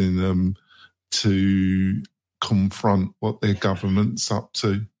forcing them to confront what their government's up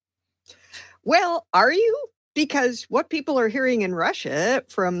to. Well, are you? Because what people are hearing in Russia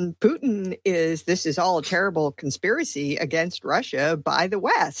from Putin is this is all a terrible conspiracy against Russia by the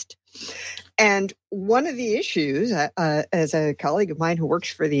West. And one of the issues, as a colleague of mine who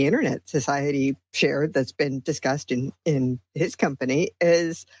works for the Internet Society shared, that's been discussed in his company,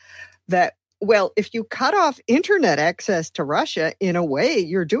 is that, well, if you cut off internet access to Russia, in a way,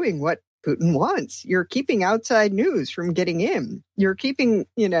 you're doing what Putin wants. You're keeping outside news from getting in. You're keeping,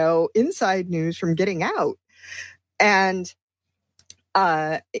 inside news from getting out. And,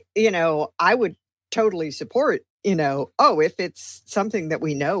 I would totally support, if it's something that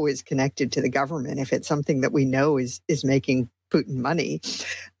we know is connected to the government, if it's something that we know is making Putin money,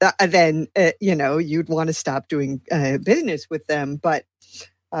 then, you'd want to stop doing business with them. But,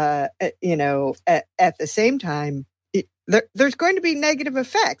 at the same time, there's going to be negative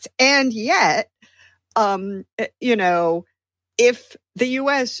effects. And yet, if the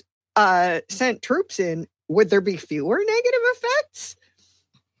U.S. Sent troops in, would there be fewer negative effects?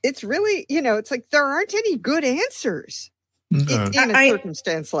 It's really, it's like there aren't any good answers in a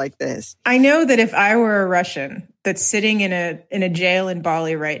circumstance like this. I know that if I were a Russian that's sitting in a jail in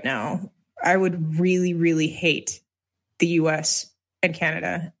Bali right now, I would really, really hate the U.S. and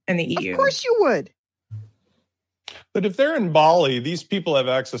Canada and the EU. Of course you would. But if they're in Bali, these people have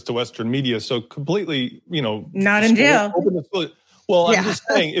access to Western media, so completely, not in jail. Well, I'm just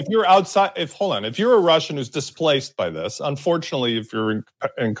saying, if you're outside, if you're a Russian who's displaced by this, unfortunately, if you're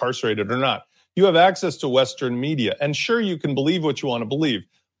incarcerated or not, you have access to Western media. And sure, you can believe what you want to believe.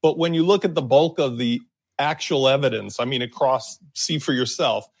 But when you look at the bulk of the actual evidence, see for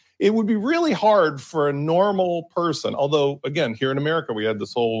yourself, it would be really hard for a normal person. Although, again, here in America, we had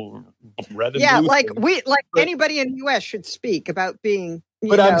this whole red and blue thing. Anybody in the U.S. should speak about being.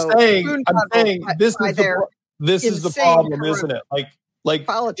 I'm saying this is the problem, isn't it? Like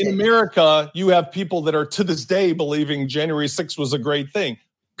politics. In America, you have people that are to this day believing January 6th was a great thing.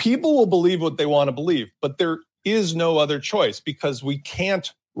 People will believe what they want to believe, but there is no other choice because we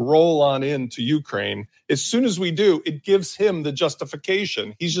can't roll on into Ukraine. As soon as we do, it gives him the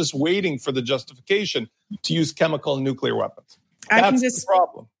justification. He's just waiting for the justification to use chemical and nuclear weapons. That's the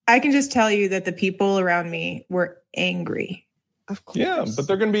problem. I can just tell you that the people around me were angry. Of course. Yeah, but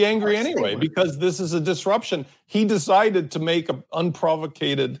they're going to be angry anyway because this is a disruption. He decided to make an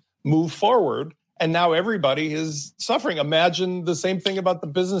unprovocated move forward, and now everybody is suffering. Imagine the same thing about the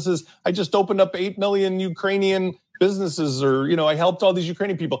businesses. I just opened up 8 million Ukrainian businesses, or, I helped all these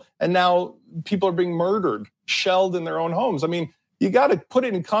Ukrainian people, and now people are being murdered, shelled in their own homes. You got to put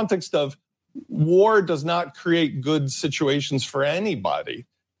it in context of war does not create good situations for anybody.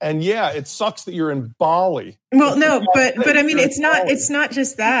 And yeah, it sucks that you're in Bali. Well, no, but it's not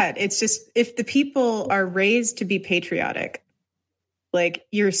just that. It's just if the people are raised to be patriotic,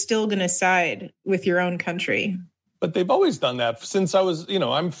 you're still going to side with your own country. But they've always done that since I was,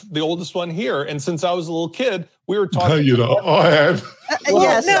 I'm the oldest one here. And since I was a little kid, we were talking. I have.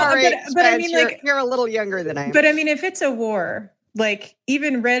 Sorry. But you're a little younger than I am. But if it's a war,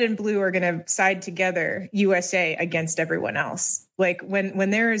 even red and blue are going to side together, USA against everyone else. When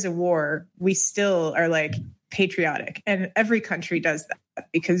there is a war, we still are patriotic, and every country does that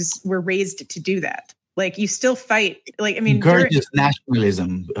because we're raised to do that. You still fight. Gorgeous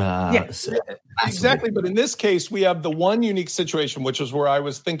nationalism. Exactly. But in this case, we have the one unique situation, which is where I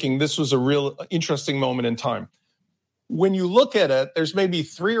was thinking this was a real interesting moment in time. When you look at it, there's maybe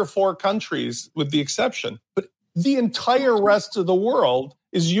 3 or 4 countries with the exception, but the entire rest of the world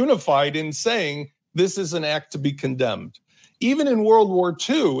is unified in saying this is an act to be condemned. Even in World War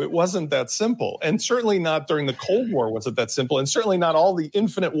II, it wasn't that simple. And certainly not during the Cold War was it that simple. And certainly not all the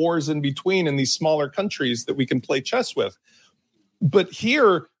infinite wars in between in these smaller countries that we can play chess with. But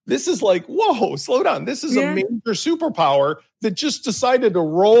here, this is whoa, slow down. This is a major superpower that just decided to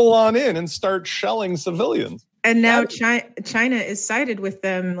roll on in and start shelling civilians. And now China is sided with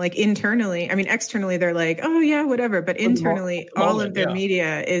them internally. Externally, they're oh, yeah, whatever. But internally, all of their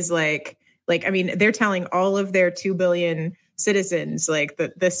media is they're telling all of their 2 billion citizens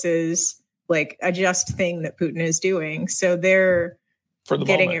that this is a just thing that Putin is doing. So they're for the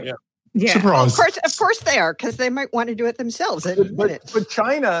getting moment, it. Yeah. Surprise. Of course they are, because they might want to do it themselves. But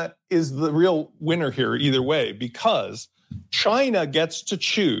China is the real winner here either way, because China gets to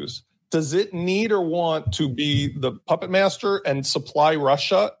choose. Does it need or want to be the puppet master and supply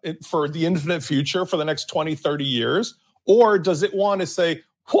Russia for the infinite future for the next 20, 30 years? Or does it want to say,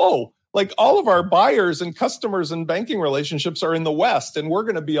 whoa, like all of our buyers and customers and banking relationships are in the West, and we're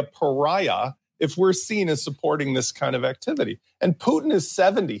going to be a pariah if we're seen as supporting this kind of activity? And Putin is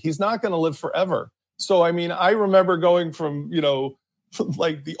 70. He's not going to live forever. So, I mean, I remember going from,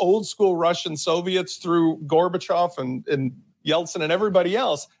 like the old school Russian Soviets through Gorbachev and Yeltsin and everybody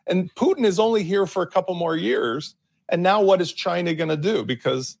else. And Putin is only here for a couple more years. And now what is China going to do?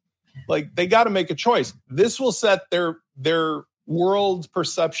 Because like they got to make a choice. This will set their world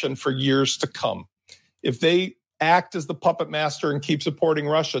perception for years to come. If they act as the puppet master and keep supporting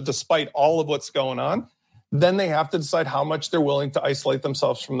Russia despite all of what's going on, then they have to decide how much they're willing to isolate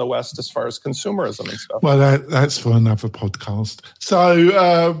themselves from the West as far as consumerism and stuff. Well, that's for another podcast.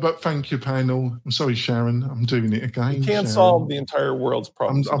 So, but thank you, panel. I'm sorry, Sharon. I'm doing it again. You can't Sharon. solve the entire world's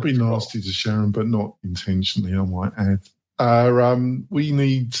problems. I'll be nasty to Sharon, but not intentionally, I might add. We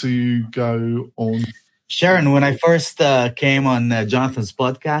need to go on. Sharon, when I first came on Jonathan's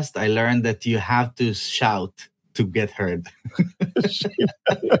podcast, I learned that you have to shout to get heard.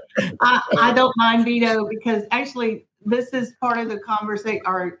 I don't mind, Vito, because actually this is part of the conversation,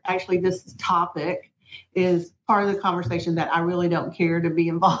 or actually this topic is part of the conversation that I really don't care to be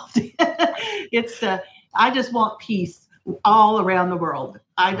involved in. I just want peace all around the world.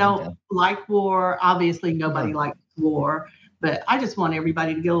 I don't like war. Obviously, nobody likes war, but I just want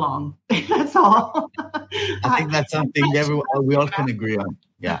everybody to get along. That's all. I think that's something we all can agree on.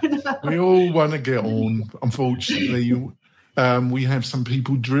 Yeah, we all want to get on. Unfortunately, we have some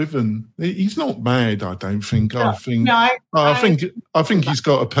people driven. He's not mad, I don't think. I think he's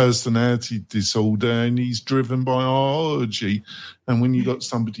got a personality disorder, and he's driven by ideology. And when you got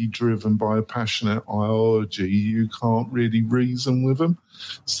somebody driven by a passionate ideology, you can't really reason with them.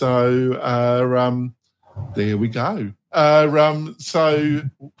 So there we go. So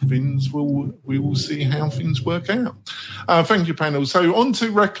we will see how things work out. Thank you, panel. So on to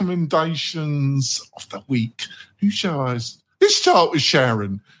recommendations of the week. Who shall I? Let's start with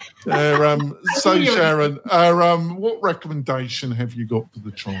Sharon. So Sharon, what recommendation have you got for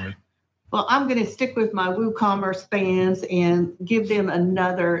the tribe? Well, I'm going to stick with my WooCommerce fans and give them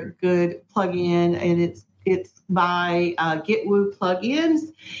another good plugin, and it's by GetWoo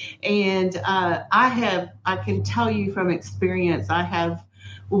Plugins. And I can tell you from experience, I have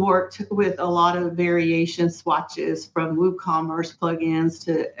worked with a lot of variation swatches from WooCommerce plugins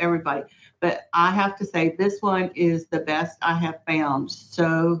to everybody. But I have to say this one is the best I have found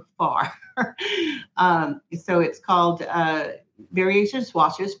so far. So it's called Variation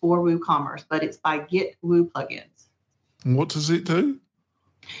Swatches for WooCommerce, but it's by GetWoo Plugins. And what does it do?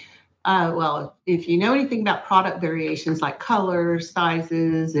 Well, if you know anything about product variations like colors,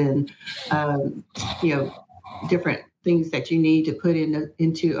 sizes, and different things that you need to put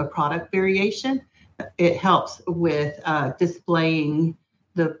into a product variation, it helps with displaying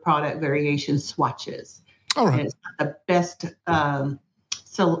the product variation swatches. All right. And it's got the best.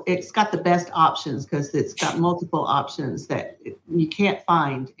 So it's got the best options because it's got multiple options that you can't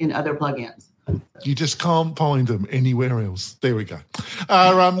find in other plugins. You just can't find them anywhere else. There we go.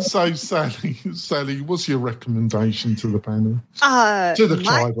 So Sally, what's your recommendation to the panel? To the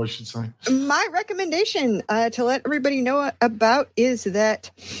tribe, I should say. My recommendation to let everybody know about is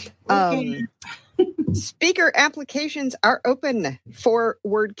that speaker applications are open for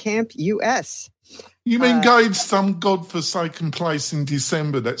WordCamp US. You mean go to some godforsaken place in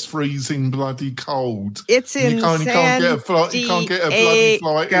December that's freezing bloody cold? It's in you can't get a flight. You can't get a bloody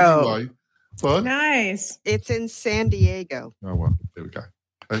flight anyway. What? Nice. It's in San Diego. Oh, well, there we go.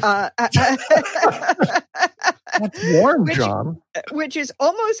 That's warm, John. Which is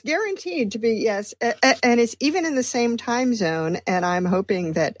almost guaranteed to be, yes. And it's even in the same time zone. And I'm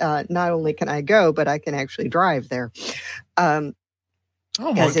hoping that not only can I go, but I can actually drive there. Oh,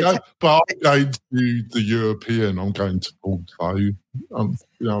 my God. But I'm going to the European. I'm going to Porto. I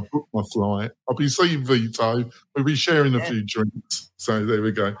booked my flight. I'll be seeing Vito. We'll be sharing a few drinks. So there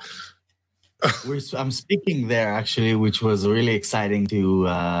we go. I'm speaking there actually, which was really exciting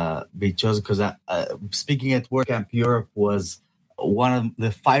to be chosen because speaking at WordCamp Europe was one of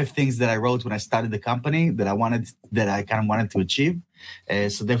the 5 things that I wrote when I started the company that I kind of wanted to achieve.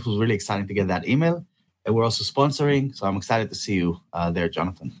 So that was really exciting to get that email. And we're also sponsoring, so I'm excited to see you there,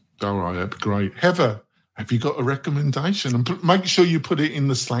 Jonathan. All right, that'd be great. Heather, Have you got a recommendation? And make sure you put it in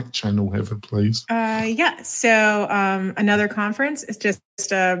the Slack channel, Heather, please. Yeah. So another conference is just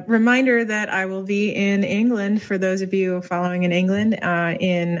a reminder that I will be in England for those of you following in England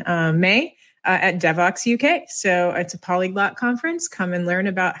in May at Devoxx UK. So it's a polyglot conference. Come and learn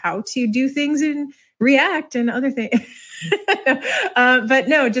about how to do things in React and other things. But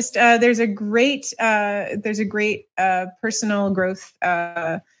no, just there's a great personal growth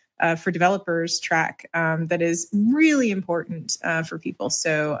for developers track that is really important for people.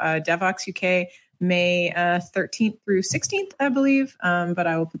 So Devoxx UK, May 13th through 16th, I believe, but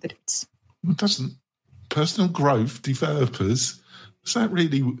I will put the dates. Doesn't personal growth developers, is that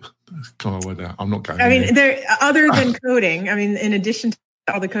really, come on with that, I'm not going I mean, there. other than coding, I mean, in addition to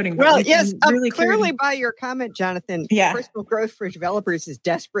all the coding. Well, yes, really clearly by your comment, Jonathan, yeah, personal growth for developers is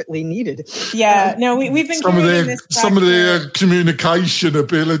desperately needed. Yeah, no, we've been some of their communication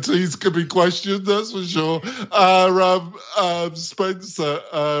abilities could be questioned. That's for sure. Spencer,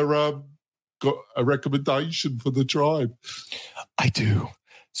 got a recommendation for the tribe? I do.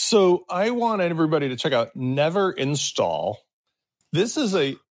 So I want everybody to check out Never Install. This is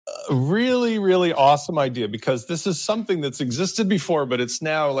a really, really awesome idea because this is something that's existed before, but it's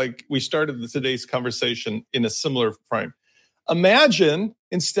now like we started today's conversation in a similar frame. Imagine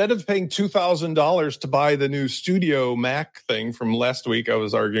instead of paying $2,000 to buy the new Studio Mac thing from last week I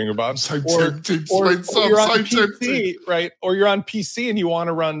was arguing about, or you're on PC, right? Or you're on PC and you want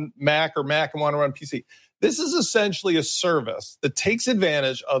to run Mac or Mac and want to run PC. This is essentially a service that takes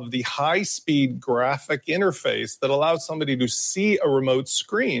advantage of the high-speed graphic interface that allows somebody to see a remote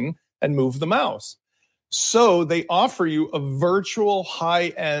screen and move the mouse. So they offer you a virtual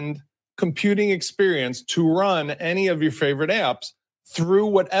high-end computing experience to run any of your favorite apps through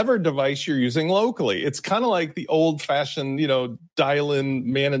whatever device you're using locally. It's kind of like the old-fashioned,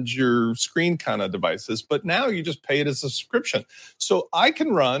 dial-in, manage your screen kind of devices, but now you just pay it as a subscription. So I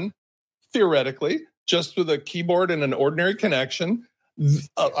can run, theoretically, just with a keyboard and an ordinary connection,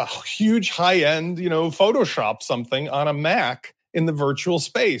 a huge high-end, Photoshop something on a Mac in the virtual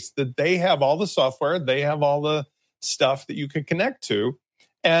space that they have all the software, they have all the stuff that you can connect to.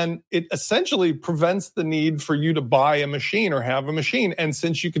 And it essentially prevents the need for you to buy a machine or have a machine. And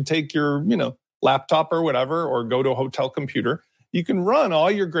since you can take your, laptop or whatever, or go to a hotel computer, you can run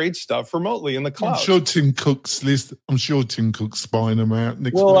all your great stuff remotely in the cloud. I'm sure Tim Cook's buying them out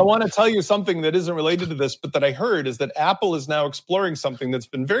next week. I want to tell you something that isn't related to this, but that I heard is that Apple is now exploring something that's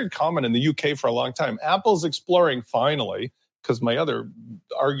been very common in the UK for a long time. Apple's exploring finally, because my other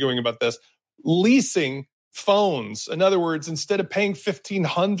arguing about this, leasing phones. In other words, instead of paying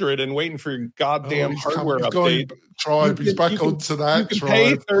 $1,500 and waiting for your goddamn hardware update, he's back onto that. You can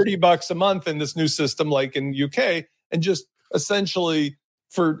pay $30 a month in this new system, like in UK, and just essentially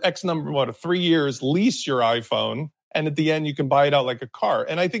for X number, 3 years, lease your iPhone, and at the end you can buy it out like a car.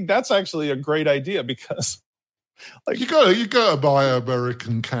 And I think that's actually a great idea because, you got to buy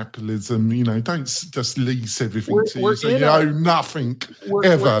American capitalism. Don't just lease everything to you, so you own nothing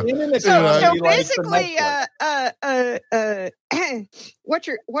ever. So basically,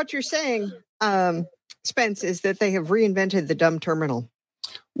 what you're saying, Spence, is that they have reinvented the dumb terminal.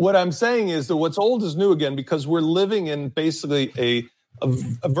 What I'm saying is that what's old is new again, because we're living in basically a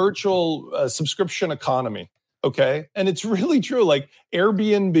virtual subscription economy. Okay. And it's really true. Like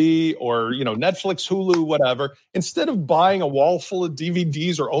Airbnb or, Netflix, Hulu, whatever, instead of buying a wall full of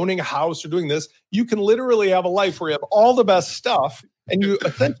DVDs or owning a house or doing this, you can literally have a life where you have all the best stuff. And you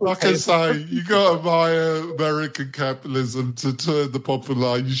essentially, like I say, you got to buy American capitalism to turn the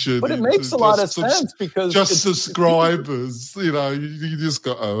population. But it makes a lot of sense because just subscribers, you just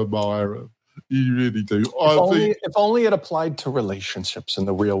got to admire them. You really do. If only it applied to relationships in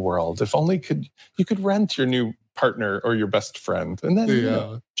the real world. If only you could rent your new partner or your best friend, and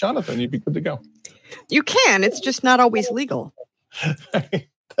then Jonathan, you'd be good to go. You can. It's just not always legal.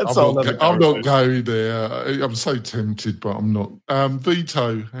 I'm not going there. I'm so tempted, but I'm not.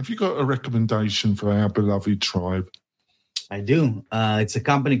 Vito, have you got a recommendation for our beloved tribe? I do. It's a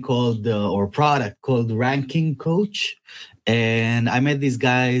company called or product called Ranking Coach. And I met these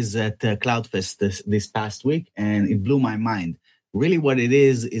guys at CloudFest this past week, and it blew my mind. Really what it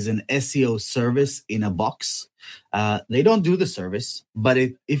is an SEO service in a box. They don't do the service, but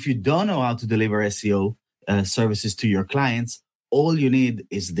if you don't know how to deliver SEO services to your clients, all you need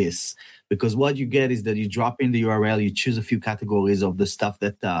is this. Because what you get is that you drop in the URL, you choose a few categories of the stuff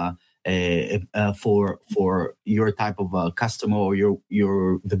that for your type of customer or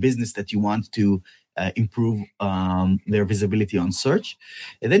the business that you want to improve their visibility on search.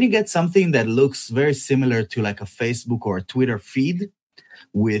 And then you get something that looks very similar to like a Facebook or a Twitter feed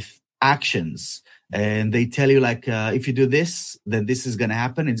with actions and they tell you like, if you do this, then this is going to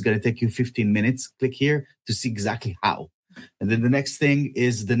happen. It's going to take you 15 minutes. Click here to see exactly how. And then the next thing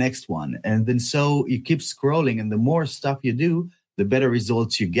is the next one. And then so you keep scrolling, and the more stuff you do, the better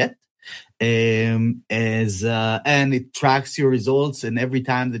results you get. And it tracks your results. And every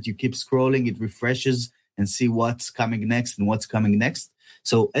time that you keep scrolling, it refreshes and see what's coming next and what's coming next.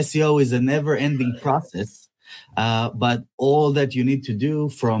 So SEO is a never-ending process. But all that you need to do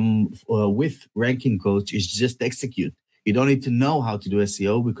with Ranking Coach is just execute. You don't need to know how to do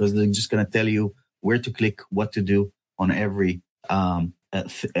SEO, because they're just going to tell you where to click, what to do on every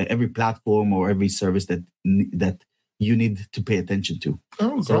platform or every service that you need to pay attention to.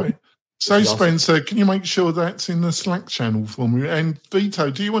 Oh, great. So Spencer, can you make sure that's in the Slack channel for me? And Vito,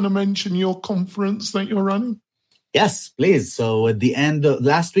 do you want to mention your conference that you're running? Yes, please. So at the end of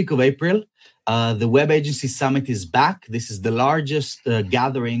last week of April, the Web Agency Summit is back. This is the largest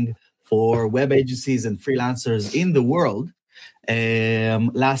gathering for web agencies and freelancers in the world.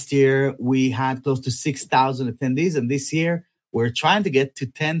 Last year, we had close to 6,000 attendees, and this year, we're trying to get to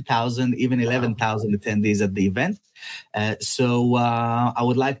 10,000, even 11,000 attendees at the event. So I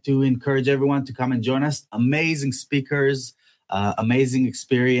would like to encourage everyone to come and join us. Amazing speakers, amazing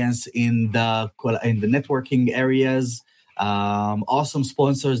experience in the networking areas. Awesome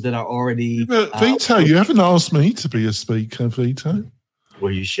sponsors that are already... Vito, you haven't asked me to be a speaker, Vito.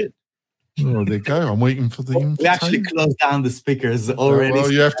 Well, you should. Oh, there you go. I'm waiting for the invitation. We actually closed down the speakers already.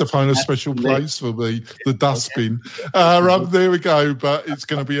 Well, you have to find a special place for the dustbin. There we go. But it's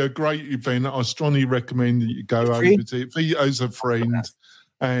going to be a great event. I strongly recommend that you go over to it. Vito's a friend.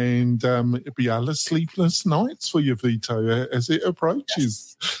 And it'll be other sleepless nights for you, Vito, as it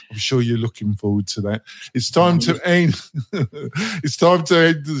approaches. I'm sure you're looking forward to that. It's time to end. It's time to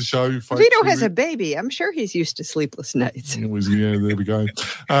end the show, folks. Vito has a baby. I'm sure he's used to sleepless nights. Yeah, there we go.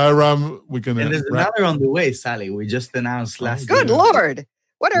 We're going to. And there's another on the way, Sally. We just announced last. Good Lord!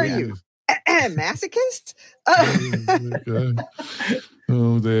 What are you, masochist?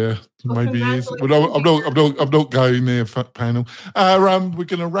 Oh, there. Maybe he is. But I'm not going there, panel. We're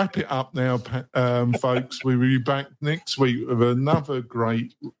going to wrap it up now, folks. We'll be back next week with another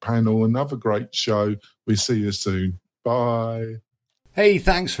great panel, another great show. We'll see you soon. Bye. Hey,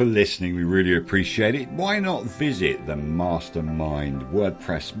 thanks for listening. We really appreciate it. Why not visit the Mastermind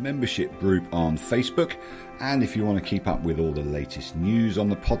WordPress membership group on Facebook? And if you want to keep up with all the latest news on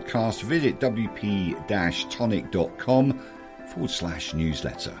the podcast, visit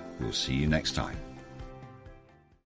wp-tonic.com/newsletter. We'll see you next time.